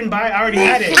money? I didn't buy it. I already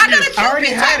had it. I got a I already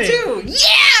Cupid had it. tattoo.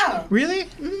 Yeah, Really?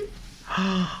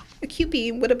 a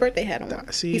Cupid with a birthday hat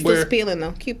on. See, He's still where? spilling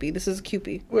though. Cupid. This is a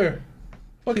Cupid. Where?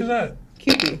 What is that?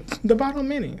 Cupid. The bottle of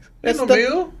minis. That's no the-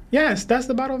 meal? Yes, that's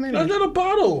the bottle of minis. That's not a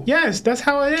bottle. Yes, that's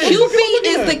how it is. Cupid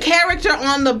is the character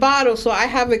on the bottle, so I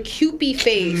have a Cupid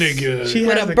face Nigga. She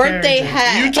with has a the birthday character.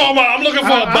 hat. You talking about, I'm looking for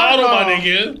a I bottle, my know.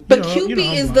 nigga. But You know Cupid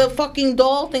I'm is lying. the fucking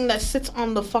doll thing that sits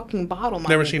on the fucking bottle. My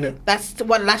Never nigga. seen it. That's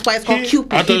why it's called He-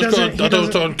 Cupid. I thought it was doesn't- called, he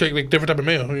doesn't- like different type of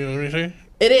mail. You know what I'm saying?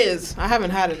 It is. I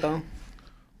haven't had it though.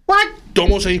 What?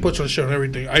 Domo said he puts on shit on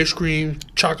everything. Ice cream,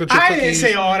 chocolate chip I cookies, didn't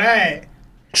say all that.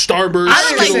 Starburst, I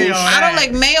don't like. say Skittles. all I don't that.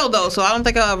 like mayo though, so I don't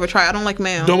think I'll ever try. I don't like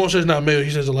mayo. Domo says not mail. He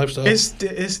says a lifestyle. It's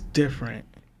different.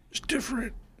 It's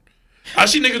different. I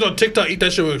see niggas on TikTok eat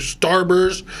that shit with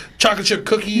Starburst, chocolate chip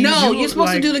cookies. No, You you're supposed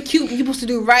like- to do the You're supposed to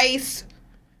do rice,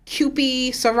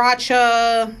 Kewpie,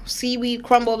 sriracha, seaweed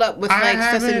crumbled up with I like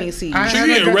haven't- sesame seeds. I So you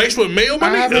haven't eating got- rice with mayo, my I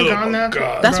nigga? haven't Oh gone my there.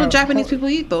 god. That's Bro, what Japanese people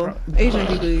eat though. Asian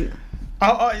people eat.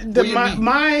 What you mean?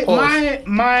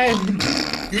 My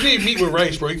You need meat with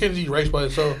rice, bro. You can't just eat rice by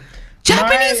itself.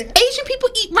 Japanese Asian people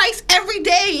eat rice every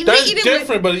day. That's they eat it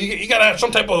different, but you gotta have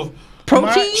some type of with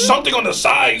protein. something on the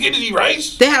side. You can't just eat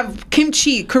rice. They have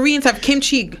kimchi. Koreans have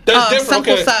kimchi. That's different.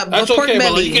 Okay, samgyeopsal, that's pork okay, but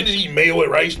like, belly. you can't just eat mayo with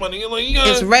rice, my nigga. Like, you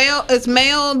gotta, It's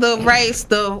mayo, the rice,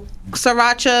 the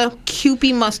sriracha,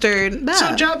 Kewpie mustard. Nah.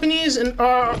 So Japanese and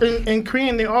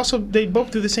Korean, they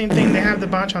both do the same thing. They have the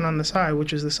banchan on the side,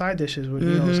 which is the side dishes. With, you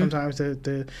know, sometimes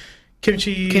the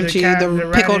kimchi,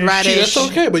 the pickled radish. See, that's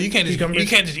okay, but you can't just Cucumbers. you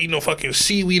can't just eat no fucking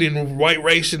seaweed and white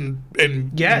rice and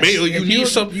Yes, mayo. You if need you-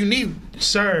 something. You need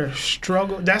Sir,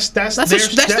 struggle. That's That's their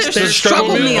their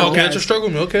struggle meal. Okay, it's a struggle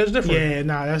meal. Okay, it's different. Yeah,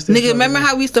 nah, that's their Nigga, struggle remember meal.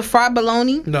 how we used to fry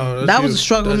bologna? No, that's that you. was a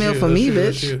struggle That's meal you. for That's me, you.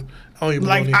 That's bitch. you. I don't eat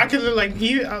Like bologna. I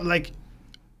could like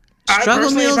Struggle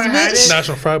personally, meals, if I had bitch. it, Not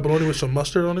some fried bologna with some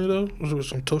mustard on it though. With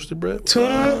some toasted bread.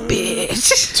 tuna,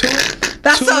 Bitch.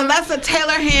 That's a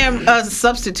Taylor ham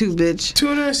substitute, bitch.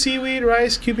 tuna, seaweed,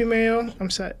 rice, Kewpie mayo. I'm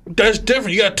set. That's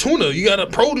different. You got tuna. You got a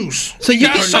produce. So you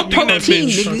got get something some that protein,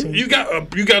 bitch. nigga. You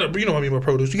got you know what I mean by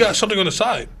produce. You got something on the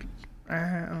side.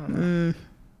 I don't know.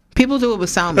 People do it with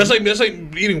salmon. That's like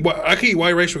eating. I can eat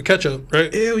white rice with ketchup,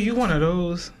 right? Ew, you one of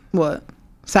those? What?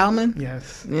 Salmon?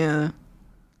 Yes. Yeah.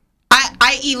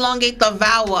 I elongate the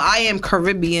vowel. I am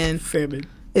Caribbean. Famine.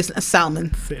 It's a salmon.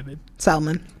 Famine.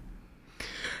 Salmon.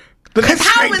 But Cause that's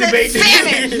how straight is debate.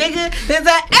 it salmon, nigga? There's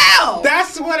an L.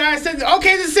 That's what I said.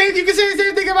 Okay, the same. You can say the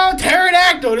same thing about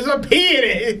pterodactyl. There's a P in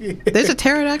it. There's a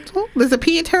pterodactyl? There's a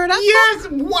P in pterodactyl? Yes.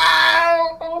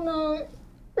 Wow. Oh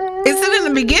no. Is it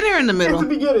in the beginning or in the It's the middle?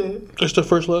 beginning. It's the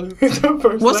first letter. It's the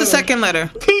first What's the letter. second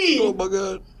letter? P. Oh my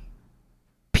god.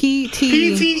 P T.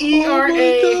 P T E Oh R my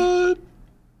A god.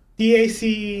 D A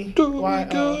C Oh my Y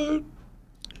O. god.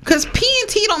 Cause P and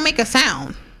T don't make a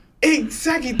sound.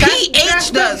 Exactly.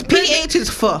 PH does. PH is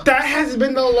fuck. That has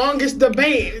been the longest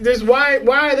debate. There's why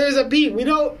there's a P. We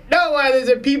don't know why there's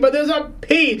a P, but there's a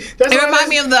P. That's It why reminds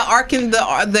me of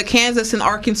the Kansas and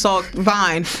Arkansas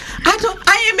vine.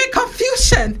 I am in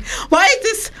confusion. Why is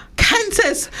this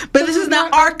Kansas? But this is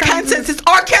not Arkansas. It's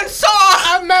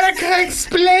Arkansas. America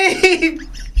explain.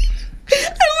 And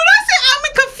when I say I'm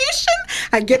in confusion.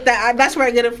 I get that. That's where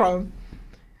I get it from.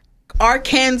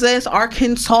 Arkansas.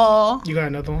 You got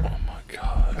another one?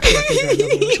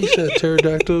 She said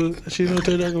pterodactyl. She knew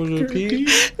pterodactyl was a P. Nigga,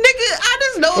 I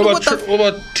just know What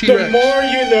about The T-Rex? more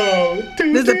you know.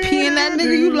 There's a P in that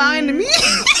nigga. You lying to me?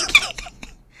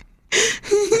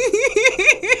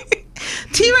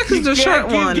 T-Rex is the short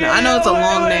one. I know it's a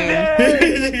long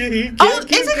name. Oh, is it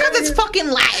because it's fucking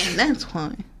Latin? That's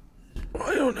why.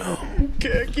 I don't know.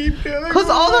 Can't keep going. Because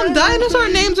all them dinosaur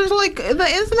names are like, isn't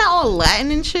that all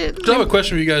Latin and shit? So I have a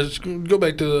question for you guys. Go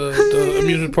back to the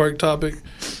amusement park topic.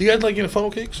 You guys like funnel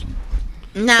cakes?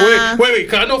 Nah. Wait.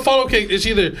 'Cause I know funnel cake is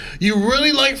either you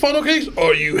really like funnel cakes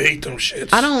or you hate them shits.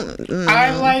 I don't. No.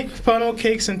 I like funnel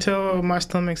cakes until my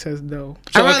stomach says no.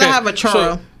 I'd rather have a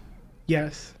churro.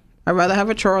 Yes. I'd rather have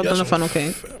a churro than a funnel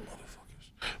cake.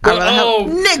 Well,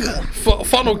 Nigga.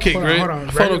 Funnel cake, right? Hold on.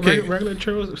 Funnel cake. Regular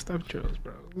churros or stuffed churros,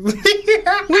 bro? What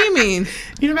do you mean?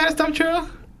 You never had a stuffed churro?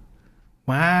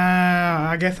 Wow,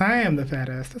 I guess I am the fat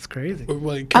ass. That's crazy.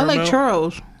 Like I like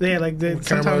churros. Yeah, like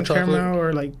sometimes caramel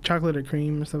or like chocolate or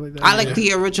cream or stuff like that. I like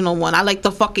the original one. I like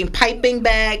the fucking piping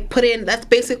bag. That's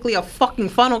basically a fucking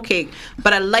funnel cake.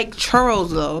 But I like churros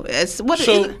though.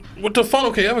 With the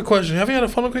funnel cake, I have a question. Have you had a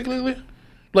funnel cake lately?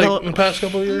 Like in the past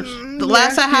couple of years? The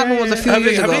last I had one was a few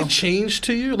years ago. Have they changed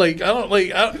to you? Like I don't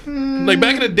like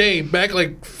back in the day, back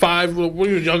like 5 when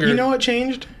you were younger. You know what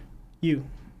changed? You.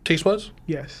 Taste buds?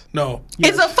 Yes. No.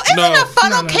 Isn't a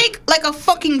funnel cake like a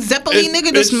fucking Zeppelin,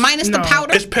 nigga, just minus the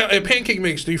powder? It's a pancake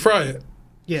mix. Do you fry it?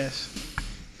 Yes.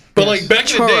 But like back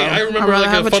in the day, I remember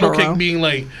like a funnel cake churro. being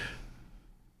like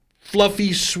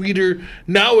fluffy, sweeter.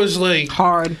 Now it's like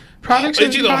hard. It's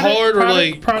either hard or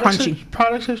like crunchy.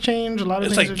 Products have changed. A lot of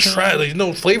it's things like have trash. changed. There's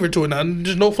no flavor to it now.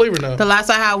 There's no flavor now. The last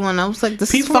I had one, I was like,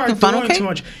 this People is fucking are funnel doing cake? too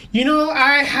much.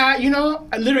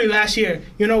 Literally last year.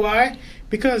 You know why?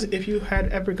 Because if you had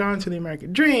ever gone to the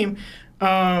American Dream,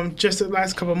 just the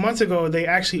last couple of months ago, they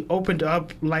actually opened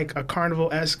up like a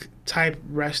carnival-esque type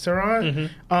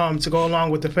restaurant to go along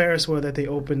with the Ferris wheel that they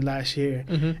opened last year.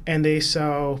 And they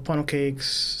sell funnel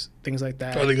cakes, things like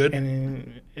that. Are they good?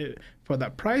 And for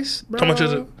that price, bro, How much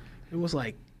is it? It was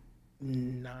like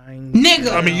 $9.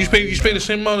 Nigga. I mean, you pay the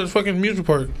same amount as fucking amusement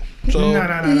park. So No.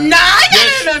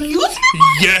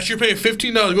 yes, you're paying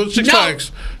 $15. Go to Six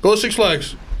Flags. Go to Six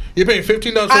Flags. You're paying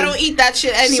 $15. I don't eat that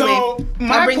shit anyway. So,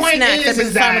 my I bring point snacks. I is bring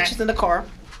that- sandwiches in the car.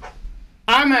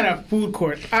 I'm at a food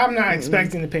court. I'm not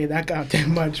expecting to pay that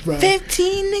goddamn much, bro.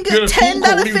 15, You're nigga. in a food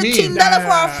court, what do you mean? $15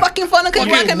 for a fucking funnel cake.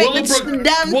 I can make this Willowbrook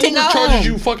damn thing at charges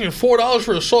you home. fucking $4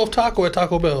 for a soft taco at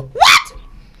Taco Bell. What?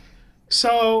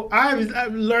 So I'm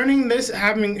learning this,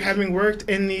 having worked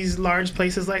in these large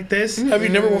places like this. Have you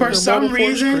never worked For at a some bar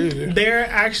before? It's reason, crazy. they're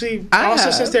actually I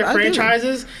since they're do.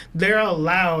 franchises, they're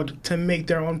allowed to make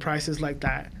their own prices like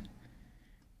that.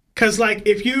 Cause like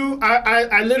if you,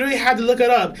 I literally had to look it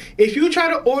up. If you try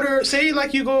to order, say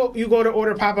like you go to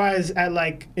order Popeyes at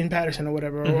like in Patterson or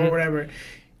whatever or whatever,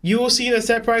 you will see the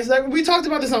set price. Like we talked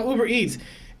about this on Uber Eats.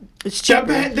 It's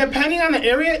cheaper. Depending on the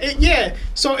area,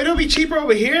 so it'll be cheaper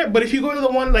over here. But if you go to the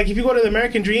one, like if you go to the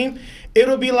American Dream,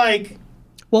 it'll be like.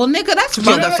 Well, nigga, that's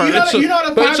Rutherford. It's a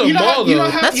mall, though.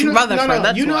 That's Rutherford,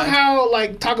 that's you know why. how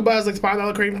like Taco Bell is like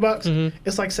 $5 Craving Bucks?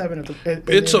 It's like $7.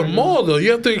 It's a mall, though.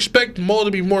 You have to expect the mall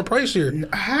to be more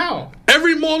pricier. How?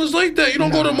 Every mall is like that. You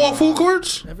don't go to mall food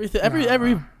courts?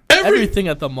 Everything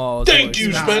at the mall. Is Thank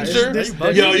you, Spencer.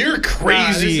 Yo, you're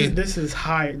crazy. This is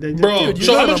high. Bro, Dude, you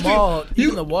so go how to much the mall, you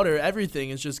even the water, everything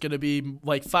is just gonna be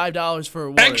like $5 for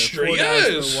water. extra? $4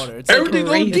 Yes. for water. It's Everything's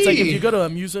like, OD. it's like if you go to an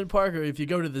amusement park or if you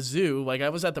go to the zoo. Like I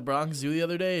was at the Bronx Zoo the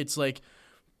other day. It's like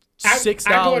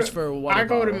 $6 for a water I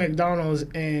go to bottle. McDonald's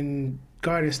in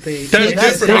Garden State.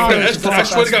 That's different. $6. I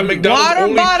swear to God, McDonald's Water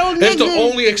only. bottle, That's the nigga.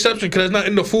 only exception because it's not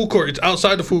in the food court. It's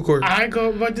outside the food court. I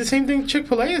go, but the same thing.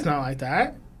 Chick-fil-A is not like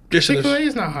that. Yes, it Chick-fil-A is.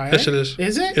 is not high. Yes, it is.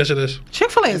 Is it? Yes, it is.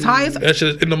 Chick-fil-A is high as... Yes, it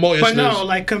is. In the mall, yes, But it no, is.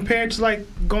 like compared to like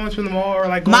going to the mall or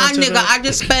like going My to nigga, the, I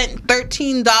just spent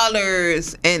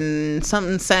 $13 and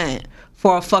something cent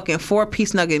for a fucking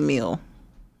 4-piece nugget meal.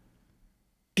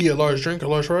 Yeah, a large drink, a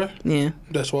large fry. Yeah.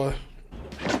 That's why.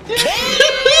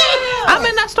 I'm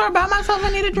in that store by myself.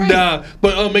 I need a drink. Nah,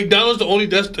 but McDonald's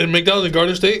and McDonald's in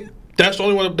Garden State. That's the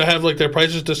only one that have like their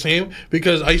prices the same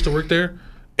because I used to work there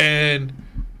and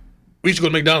we used to go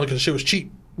to McDonald's because shit was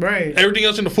cheap. Right. Everything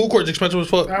else in the food court is expensive as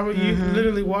fuck. I would you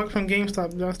literally walk from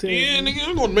GameStop downstairs. Yeah, nigga,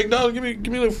 I'm going to McDonald's. Give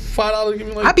me like $5. Give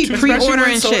me like. I be $2.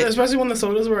 pre-ordering shit. Especially when the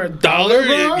sodas were $1. Dollar?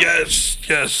 Yes.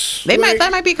 That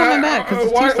might be coming back.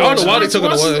 'Cause it's I don't know why they took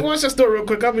it away. Watch that store real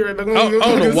quick. I'll be right back. I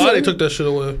don't know why they took that shit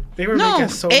away. They were making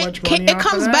so much money. It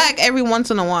comes back every once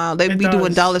in a while. They be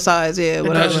doing dollar size,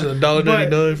 whatever. That's just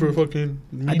 $1.99 for a fucking.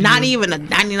 Medium. Not even a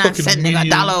 99-cent, nigga. medium.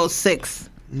 $1.06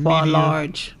 for a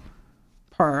large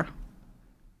per.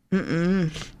 So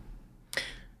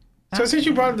since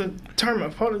you brought the term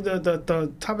of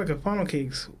the topic of funnel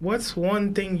cakes, what's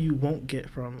one thing you won't get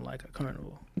from like a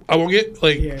carnival? I won't get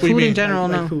like what do you Food mean? in general,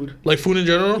 like no. food. Like food in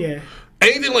general? Yeah.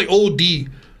 Anything like OD.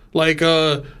 Like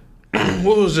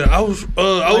what was that? I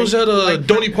was at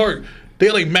Donny Park. They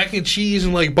had like mac and cheese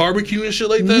and like barbecue and shit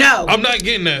like that. No. I'm not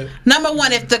getting that. Number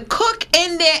one, if the cook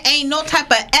in there ain't no type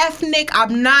of ethnic,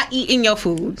 I'm not eating your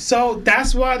food. So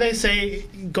that's why they say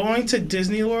going to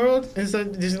Disney World and stuff,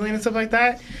 Disneyland and stuff like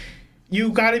that, you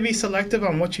got to be selective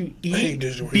on what you eat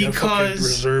because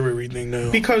reserve everything now.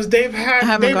 Because they've had. I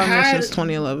haven't gone there since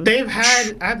 2011. They've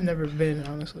had. I've never been,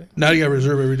 honestly. Now you got to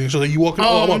reserve everything. So like you walk in,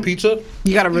 I want pizza.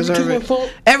 You got to reserve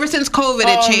it. Ever since COVID,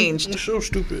 it changed. It's so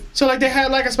stupid. So like they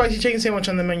had like a spicy chicken sandwich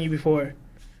on the menu before,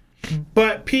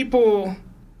 but people,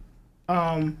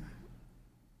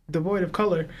 devoid of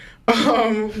color,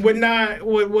 would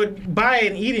buy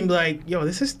it and eat it and be like, "Yo,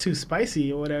 this is too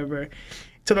spicy" or whatever,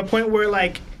 to the point where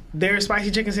like their spicy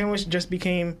chicken sandwich just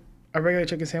became a regular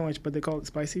chicken sandwich, but they called it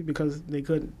spicy because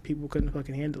people couldn't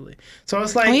fucking handle it. So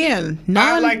it's like,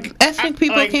 ethnic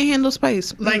people can't handle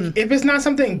spice. Like if it's not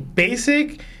something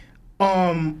basic,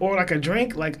 or like a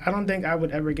drink, like I don't think I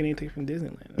would ever get anything from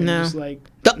Disneyland. Just like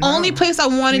the only place I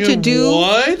wanted to do,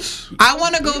 I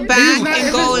want to go back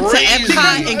and go into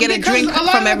Epcot and get a drink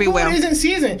from everywhere. Food isn't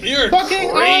season. You're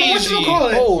fucking crazy. What you call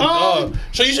it?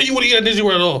 So you said you wouldn't eat at Disney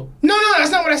World at all? No,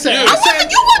 that's not what I said. I said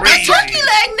you want that turkey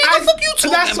leg, nigga. Fuck you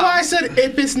talking That's about. why I said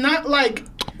if it's not like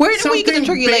where you get the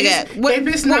turkey leg at? What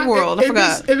world? I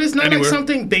forgot. If it's not like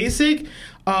something basic, no,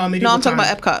 I'm talking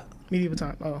about Epcot. Medieval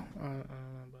time.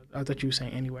 I thought you were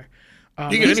saying anywhere.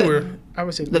 You get anywhere. I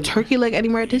would say the turkey leg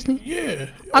anywhere at Disney. Yeah,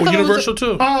 or Universal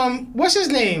too. What's his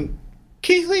name?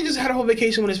 Keith Lee just had a whole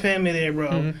vacation with his family there, bro.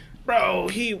 Mm-hmm. Bro,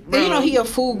 you know he a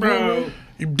food guru.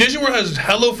 Disney World has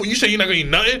hella food. You say you're not gonna eat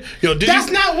nothing? Yo, that's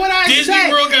not what I said.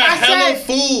 Disney World got hella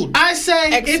food. I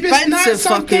say if it's not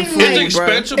something food, like, it's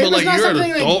expensive, but like you're an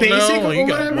adult now, and you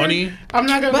got money. I'm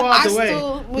not gonna go out the way.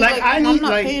 Like I'm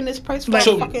not paying this price for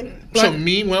fucking. So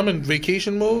me, when I'm in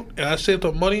vacation mode and I save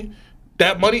up money,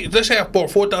 that money, let's say I bought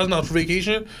 $4,000 for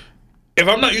vacation. If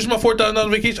I'm not using my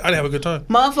 $4,000 vacation, I didn't have a good time.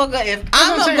 Motherfucker, if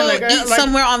I'm gonna go eat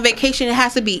somewhere on vacation, it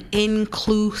has to be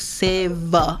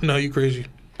inclusive. No, you crazy.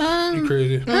 You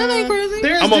crazy. That ain't crazy.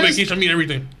 I'm on vacation. I'm eating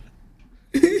everything.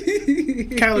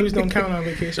 Calories don't count on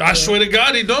vacation. I swear to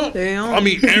God, they don't. I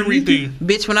mean everything.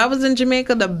 Bitch, when I was in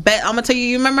Jamaica, I'm gonna tell you.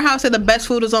 You remember how I said the best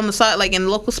food is on the side, like in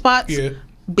local spots? Yeah.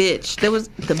 Bitch, there was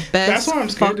the best. That's why I'm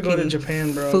scared to go to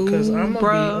Japan, bro. Because I'm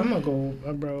gonna go,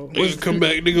 bro. Niggas come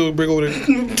back. Nigga bring over there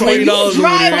 $20 over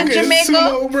there. In Jamaica,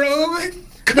 sumo, bro.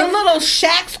 The little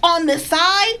shacks on the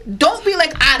side. Don't be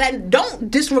like don't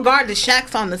disregard the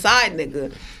shacks on the side,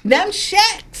 nigga. Them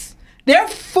shacks, their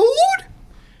food,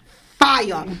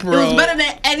 fire. Bro. It was better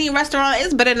than any restaurant.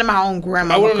 It's better than my own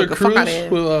grandma. I went on a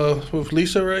cruise with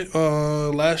Lisa, right?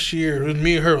 Last year, it was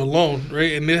me and her alone,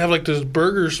 right? And they have like this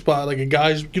burger spot, like a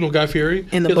guy's, Guy Fieri,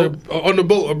 in the boat. On the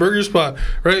boat, a burger spot,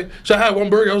 right? So I had one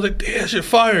burger. I was like, damn, that shit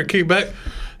fire. Came back,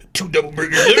 2 double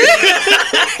burgers.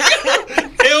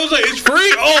 It was like, it's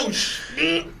free. Oh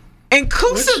shit.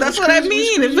 Inclusive. That's what I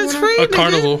mean. If it's free, a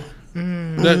carnival.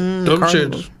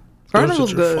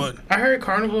 Carnival's good. Fun. I heard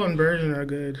Carnival and Virgin are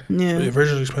good. Yeah,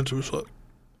 Virgin's expensive as fuck.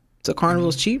 So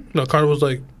Carnival's cheap? No, Carnival's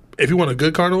like, if you want a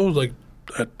good Carnival, it's like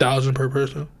 $1,000 per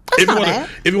person. That's not bad.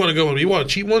 If you want to go, you want a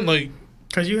cheap one, like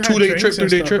because you have 2-day trip,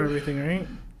 3-day trip, everything, right?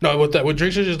 No, with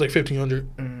drinks is just like $1,500.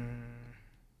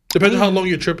 Depends on how long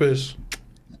your trip is.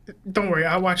 Don't worry,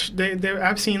 I watched.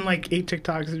 I've seen like 8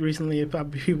 TikToks recently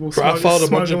about people. Bro, I followed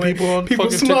a bunch of people on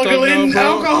fucking smuggling TikTok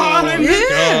alcohol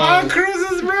now, on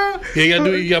cruises, bro. Yeah,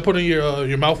 you gotta put in your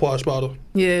mouthwash bottle.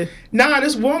 Yeah. Nah,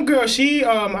 this one girl, she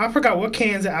I forgot what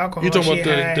cans of alcohol. You talking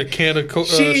about the can of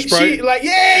Sprite? She like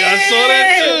I saw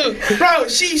that too, bro.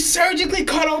 She surgically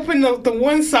cut open the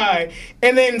one side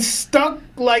and then stuck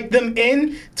like them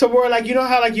in to where like you know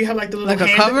how like you have like the little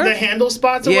the handle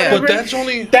spots or whatever. But that's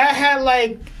only that had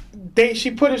like.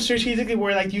 She put it strategically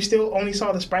where like you still only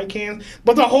saw the Sprite cans,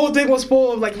 but the whole thing was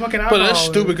full of like fucking alcohol. But that's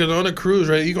stupid because on a cruise,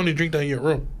 right, you can only drink that in your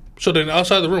room. So then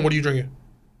outside the room, what are you drinking?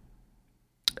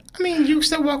 I mean, you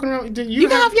still walking around. You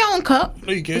can have your own cup.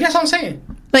 No, you can't. That's what I'm saying.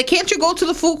 Like, can't you go to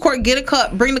the food court, get a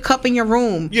cup, bring the cup in your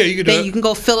room? Yeah, you can do Then that. you can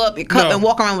go fill up your cup and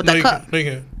walk around with that cup. No,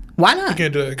 you can't. Why not? You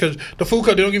can't do that because the food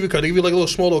cup, they don't give you a cup. They give you like a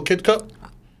little kid cup.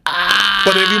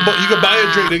 But if you can buy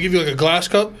a drink, they give you like a glass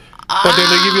cup. But then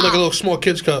they give you like a little small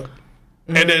kid's cup.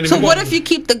 And then So what if you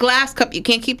keep the glass cup? You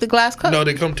can't keep the glass cup? No,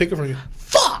 they come take it from you.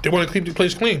 Fuck! They want to keep the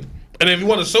place clean. And then if you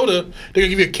want a soda, they're gonna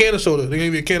give you a can of soda. They're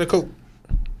gonna give you a can of Coke.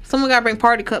 Someone gotta bring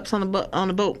party cups on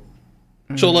the boat.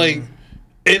 So like,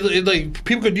 it like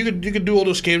people you could do all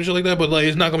those scams and shit like that, but like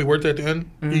it's not gonna be worth it at the end.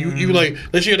 You like,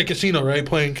 let's say you're at a casino, right,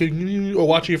 playing or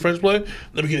watching your friends play.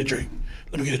 Let me get a drink.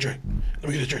 Let me get a drink. Let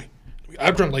me get a drink.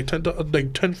 I've drunk like 10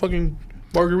 fucking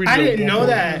margaritas. I didn't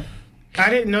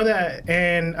know that.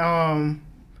 And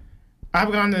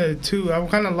I've gone to two. I've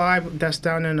gone to Live that's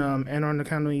down in Anne Arundel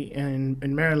County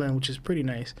in Maryland, which is pretty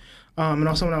nice. And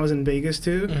also when I was in Vegas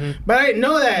too. But I didn't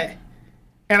know that.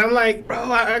 And I'm like, bro,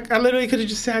 I literally could have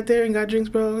just sat there and got drinks,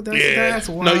 bro. That's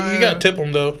wild. No, you gotta tip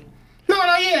them though. No,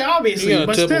 yeah, obviously,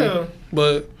 but still.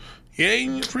 But yeah,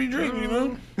 you get free drink, you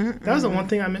know. That was the one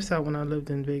thing I missed out when I lived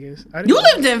in Vegas. You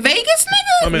lived in Vegas,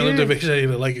 nigga? I mean, lived in Vegas. He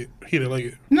didn't like it. He didn't like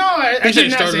it. No, I he said did it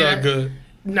not started say out that. good.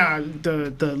 Nah,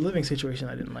 the living situation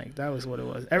I didn't like. That was what it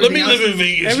was. Let me live in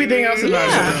Vegas. Everything else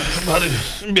about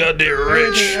it. Be out there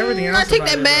rich. Everything else. I take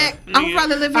that back. I would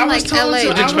rather live in like LA.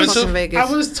 It's expensive. Vegas.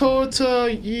 I was told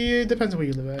to. Yeah, depends on where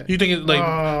you live at. You think it's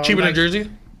like cheaper than Jersey?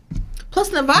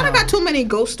 Plus, Nevada got too many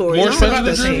ghost stories. More It's about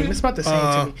the same. It's about the same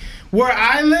to me. Where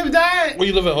I lived at. Where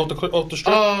you live at off the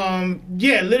strip?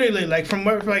 Yeah, literally, like from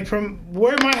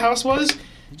where my house was.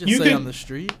 You say on the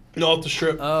street? No, off the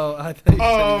strip. Oh, I thought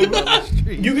you said on the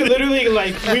street. You could literally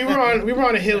like we were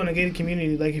on a hill in a gated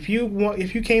community. Like if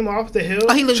you came off the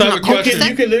hill, he lives in a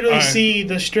you could literally see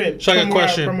the strip. So I got a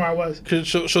question. From where I was.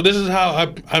 So this is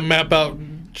how I map out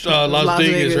Las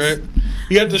Vegas, right?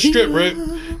 You got the strip, right?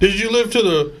 Did you live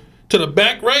to the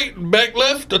back right, back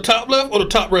left, the top left, or the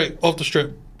top right off the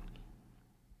strip?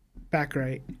 Back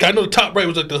right. I know the top right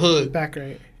was like the hood. Back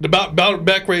right. The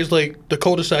back right is like the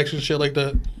cul-de-sacs and shit like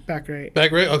that. Back right.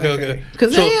 Back right? Okay.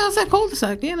 Because they else that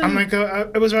cul-de-sac, you know. I'm like,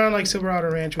 it was around like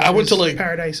Silverado Ranch. I went to like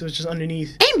Paradise. It was just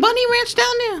underneath. Ain't Bunny Ranch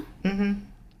down there? Mm-hmm.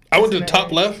 I went to the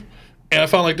top left, and I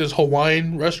found like this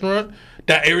Hawaiian restaurant.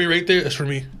 That area right there is for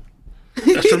me.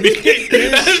 That's for me. That's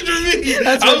for me.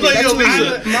 I was like, yo,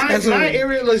 Lisa. My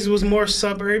area was more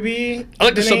suburby. I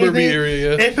like the suburby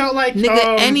area. Yeah. It felt like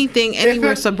anything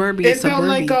anywhere suburby. It felt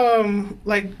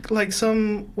like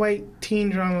some white teen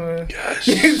drama. Yes.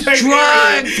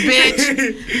 Drugs,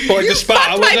 bitch. But like the spot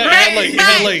I was at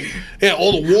had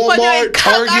all the Walmart,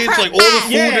 Targets, like all the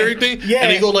food and everything. Yeah.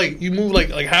 And they go like you move like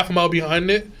half a mile behind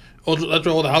it. That's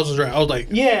where all the houses are at. I was like,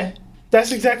 yeah.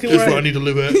 That's exactly where I need to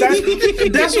live at.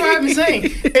 That's what I've been saying.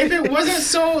 If it wasn't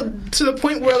so to the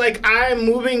point where like I'm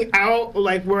moving out,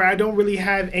 like where I don't really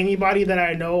have anybody that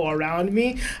I know around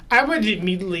me, I would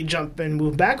immediately jump and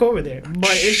move back over there. But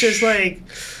it's just like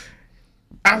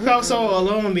I felt so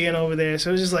alone being over there.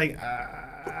 So it's just like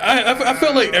I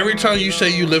feel like every time you say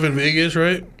you live in Vegas,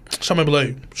 right? Somebody be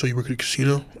like, so you work at a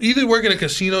casino? You either work at a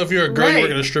casino if you're a girl, you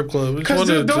work at a strip club. Because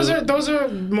those are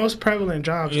most prevalent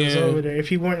jobs over there.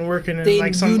 If you weren't working in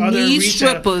like some other retail. You need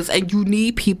strippers and you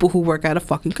need people who work at a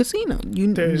fucking casino.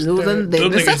 Those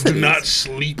niggas do not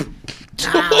sleep.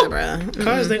 Nah, bro.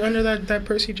 Because they under that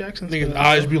Percy Jackson spell. Niggas'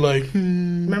 eyes be like,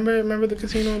 Remember the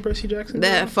casino in Percy Jackson?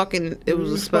 That fucking, it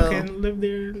was a spell. Fucking lived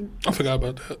there. I forgot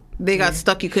about that. They got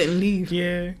stuck, you couldn't leave.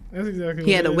 Yeah, that's exactly what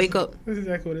he had to wake up. That's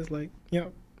exactly what it's like.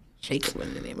 Yep. Shake it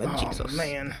in the name of Jesus. Oh,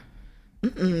 man.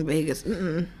 Vegas.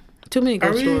 Too many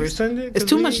ghost stories. It's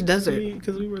too much desert.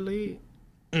 Because we were late.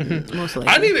 Mm-hmm. Most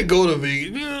likely. I need to go to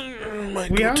Vegas. I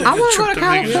want to go to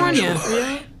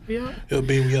California. Yeah. Yo,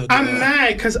 baby, I'm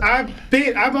mad because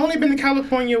I've only been to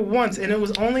California once, and it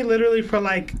was only literally for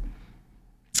like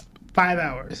 5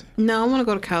 hours. No, I want to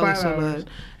go to Cali so bad.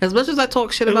 As much as I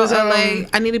talk shit about LA,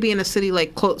 I need to be in a city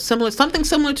like something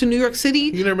similar to New York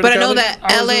City. But I know that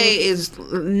LA is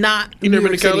not. You never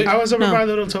been to Cali? I was over by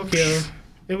Little Tokyo.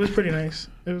 It was pretty nice.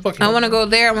 I want to go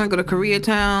there. I want to go to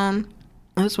Koreatown.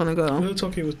 I just want to go. Little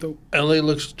Tokyo was dope. LA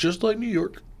looks just like New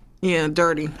York. Yeah,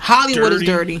 dirty. Hollywood is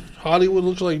dirty. Hollywood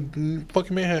looks like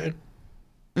fucking Manhattan.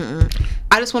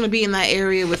 I just want to be in that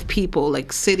area with people,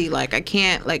 like city. Like I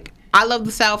can't. Like I love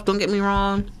the South. Don't get me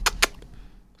wrong,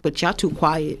 but y'all too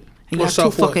quiet and y'all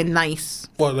too fucking nice.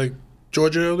 What, like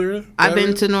Georgia area? I've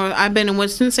been in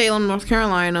Winston-Salem, North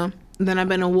Carolina. Then I've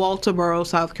been in Walterboro,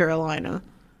 South Carolina.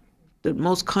 The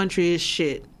most country as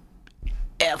shit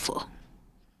ever.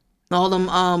 All them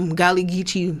Gullah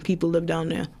Geechee people live down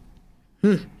there.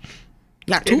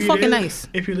 Yeah, too fucking nice.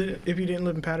 If you didn't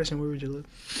live in Patterson, where would you live?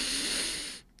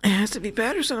 It has to be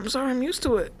Patterson. I'm sorry, I'm used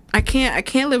to it. I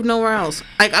can't live nowhere else.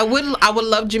 Like I would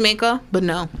love Jamaica, but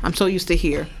no, I'm so used to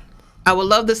here. I would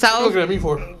love the South. What are you looking at me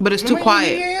for? But it's too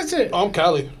quiet. I'm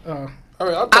Cali. Oh. All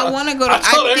right, I want to go to. I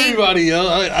tell everybody, yo.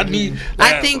 I need.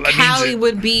 I think Cali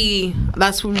would be.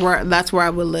 That's where I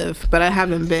would live, but I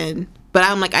haven't been. But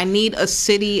I'm like, I need a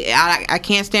city. I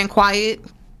can't stand quiet.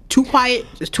 Too quiet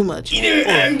is too much. You know,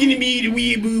 I'm gonna be the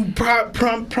weeaboo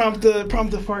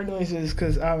prompt the fart noises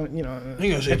because I, you know.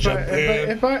 You gonna say Japan?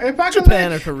 If I can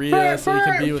Japan live or Korea, so you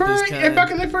can be with this kind. If I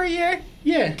can live for a year,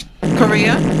 yeah.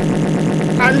 Korea.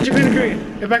 Either Japan or Korea.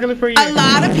 If I can live for a year. A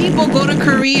lot of people go to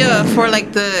Korea for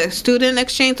like the student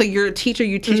exchange. Like you're a teacher,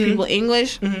 you teach people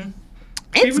English.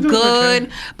 It's good,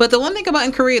 but the one thing about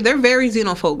in Korea, they're very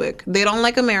xenophobic. They don't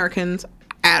like Americans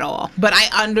at all. But I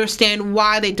understand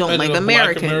why they don't like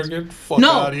Americans. Fuck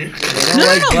out of here.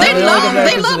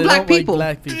 They love black people.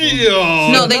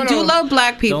 No, they do love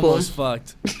black people. Almost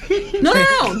fucked. No.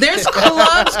 There's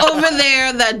clubs over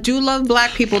there that do love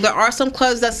black people. There are some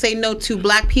clubs that say no to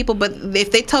black people, but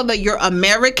if they tell that you're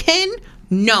American,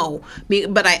 no.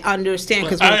 But I understand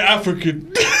because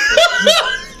African.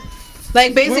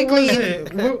 Like basically,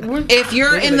 if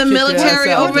you're in the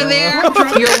military over there,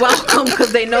 you're welcome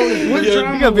because they know you. What You're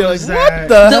gonna be like, was what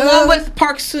that? The one with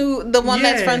Park Soo, the one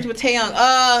that's friends with Taeyong.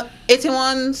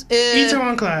 Itaewon's.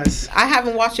 Itaewon Class. I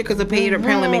haven't watched it because the paid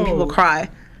apparently made people cry.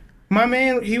 My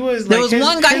man, he was. There was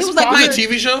one guy. He was like my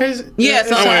TV show. Yeah,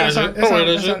 it's on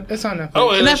Netflix.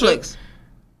 Netflix.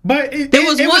 But there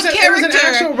was one character. It was an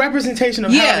actual representation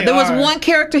of how they there was are. one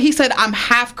character. He said, "I'm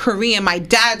half Korean. My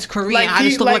dad's Korean. Like I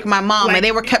just look like my mom." And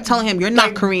they kept telling him, "You're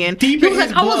not Korean." He was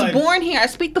like, "I was born here. I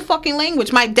speak the fucking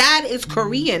language. My dad is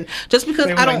Korean. Just because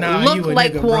I don't look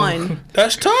like one."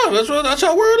 That's tough. That's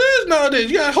how word is nowadays.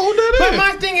 You gotta hold that in. But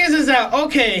my thing is that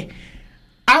okay,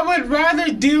 I would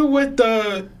rather deal with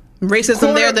the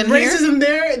racism there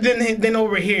than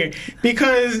over here,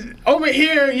 because over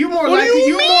here you more What likely do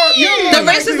you mean?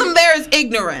 The racism there is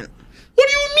ignorant. What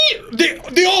do you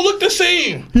mean? They all look the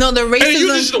same. No, the racism. And you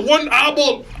just the one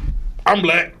eyeball. I'm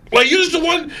black. Like you just the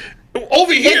one.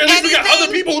 Over here, at least we got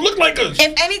other people who look like us.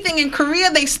 If anything, in Korea,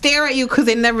 they stare at you because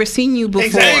they've never seen you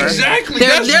before. Exactly.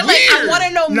 They're weird. like, I want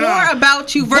to know more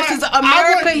about you versus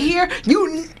America here.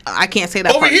 I can't say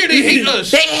that. Over here, they hate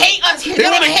us. They hate us here. They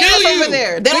don't hate us over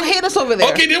there. They don't hate us over there.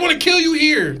 Okay, they want to kill you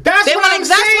here. That's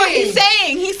what he's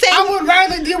saying. He's saying I would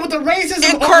rather deal with the racism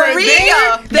in over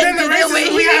Korea than the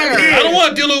racism we have here. I don't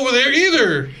want to deal over there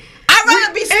either. I'd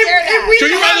rather be stared at. So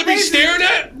you rather be stared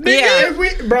at? Yeah.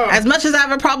 Bro. As much as I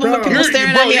have a problem with people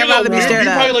staring at me, I'd rather be stared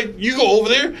at. You probably like, you go over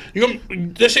there,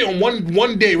 let's say on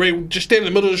one day, right, just stand in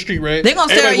the middle of the street, right? They're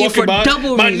gonna stare at you for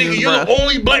double my reasons, nigga, you're the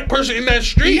only black person in that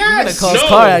street. Yes. You're gonna cause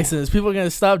car accidents. People are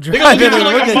gonna stop driving. They're gonna and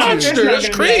like look a at monster. you. That's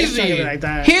crazy.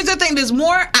 Here's the thing. There's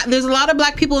a lot of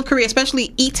black people in Korea, especially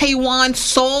Itaewon,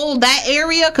 Seoul, that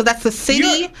area, because that's the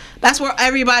city. That's where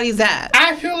everybody's at.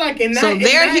 I feel like in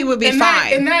that he would be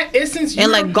fine. In that instance,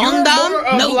 and like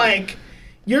Gongdam,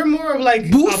 you're more of like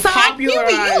Busan. A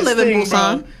popularized you live in thing,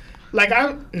 Busan. Bro. Like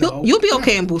you'll be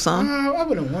okay in Busan. I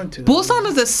wouldn't want to. Busan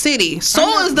is a city.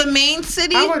 Seoul is the main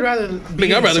city. I would rather.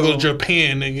 I'd rather go to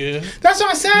Japan, nigga. That's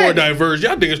what I said. More diverse.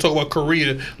 Y'all niggas talk about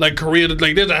Korea, like there's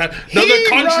another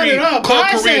country called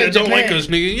Korea that don't like us,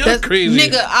 nigga. Y'all crazy.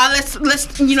 Nigga,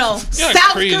 let's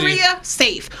South Korea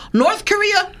safe. North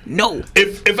Korea no.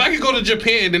 If I could go to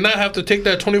Japan and not have to take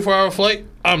that 24-hour flight,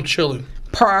 I'm chilling.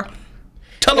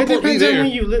 Teleport me there.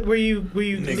 Where you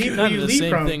leave Kind of the same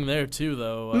from. thing there too,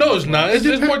 though. No, it's not. It's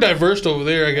more diverse over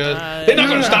there, I guess. They're not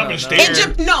gonna stop and stare.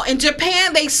 In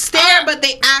Japan they stare, but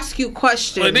they ask you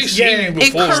questions. Like they seen you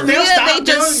before. In Korea they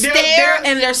just stare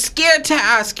and they're scared to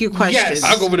ask you questions. Yes.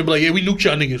 I go over there and be like, yeah, we nuked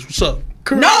y'all niggas. What's up?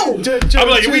 No! I'm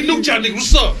like, yeah, we nuked y'all niggas.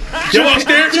 What's up? Y'all want to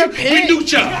stare at me? We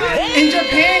nuked y'all. In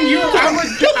Japan,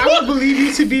 I would believe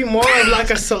you to be more of like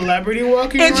a celebrity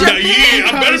walking around. Yeah,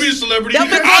 I better be a celebrity. I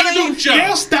nuked y'all.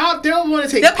 They'll stop. They'll want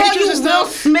to take pictures and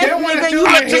stuff. They'll want to film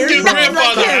I took your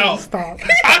grandfather out. Stop.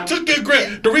 I took your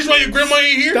The reason why your grandma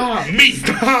ain't here? Stop. Me.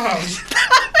 Stop.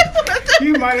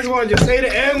 You might as well just say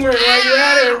the N-word while you're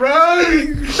at it, bro.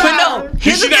 But no,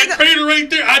 you see that crater right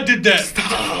there? I did that.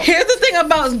 Stop. Here's the thing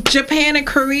about Japan and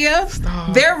Korea.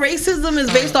 Stop. Their racism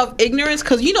is based off ignorance,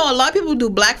 because a lot of people do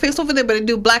blackface over there, but they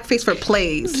do blackface for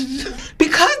plays.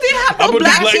 Because they have no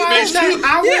black people. Because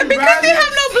they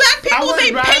have no black people,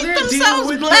 they paint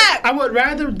themselves black. I would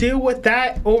rather deal with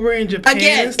that over in Japan.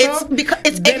 Again, it's because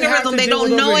it's ignorance. They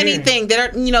don't know anything. They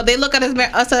don't. They look at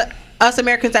us us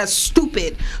Americans as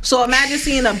stupid. So imagine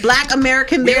seeing a black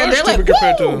American We there. are They're stupid like,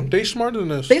 compared to whoa. them. They smarter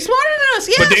than us. They smarter than us,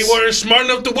 yes. But they weren't smart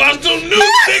enough to watch those news,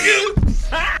 nigga.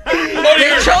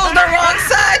 They chose the wrong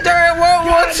side during World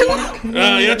War II.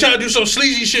 Y'all trying to do some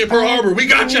sleazy shit Pearl Harbor. We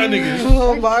got y'all niggas.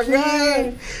 Oh my god! You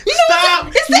know Stop.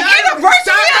 what? It's the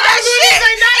anniversary of that shit.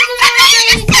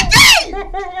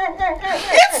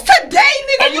 It's today,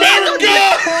 nigga. America!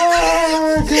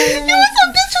 You was so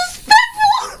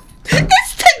disrespectful.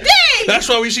 It's today. That's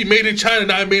why we see Made in China,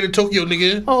 not Made in Tokyo,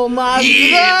 nigga. Oh my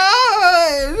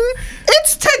god!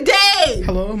 It's today.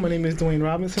 Hello, my name is Dwayne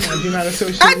Robinson. I do not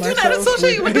associate I do myself not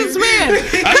associate with this man.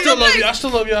 I still love you. I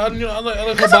still love you. I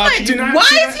like Cause I'm like, hibachi. why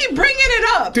is he bringing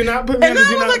it up? Do not put me and on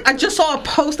then the I was like, I just saw a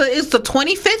post that it's the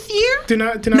 25th year. Do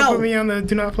not No. put me on the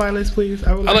do not fly list, please.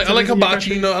 I I like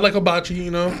hibachi, you know. I like hibachi,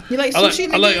 you know. You like I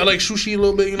sushi? I like sushi a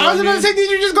little bit, you know. I was about to say, did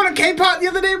you just go to K-pop the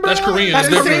other day, bro? That's Korean. That's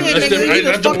That's different. Korean, That's nigga. different. You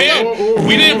That's just Japan. fucked up.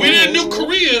 We didn't do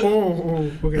Korea.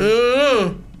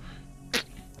 Okay.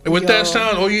 And with that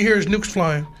sound, all you hear is nukes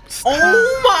flying.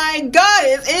 Oh my god,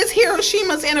 it is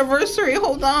Hiroshima's anniversary.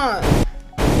 Hold on. There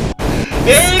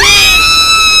it is!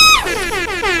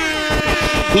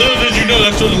 Little did you know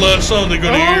that's the last song they're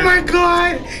gonna hear. Oh my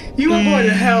god, you are going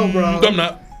to hell, bro. I'm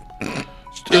not.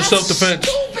 It's self-defense.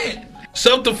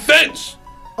 Self-defense!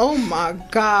 Oh my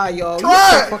god, yo. You're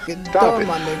so fucking dumb,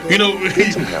 my nigga. You know,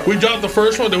 we dropped the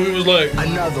first one, then we was like,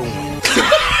 Another one.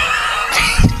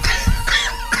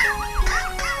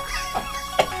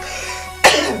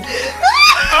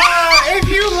 If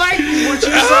you like what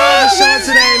you saw on the show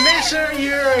today, make sure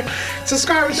you're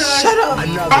subscribing to us on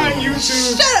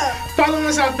YouTube. Shut up. Follow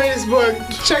us on Facebook.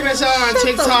 Check us out on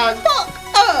TikTok. Fuck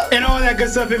up. And all that good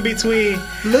stuff in between.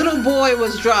 Little Boy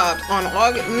was dropped on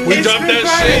August. we dropped that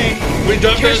shit. We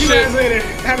dropped that Catch you guys shit. later.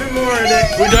 Happy Memorial Day.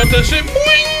 We dropped that shit.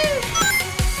 Boing!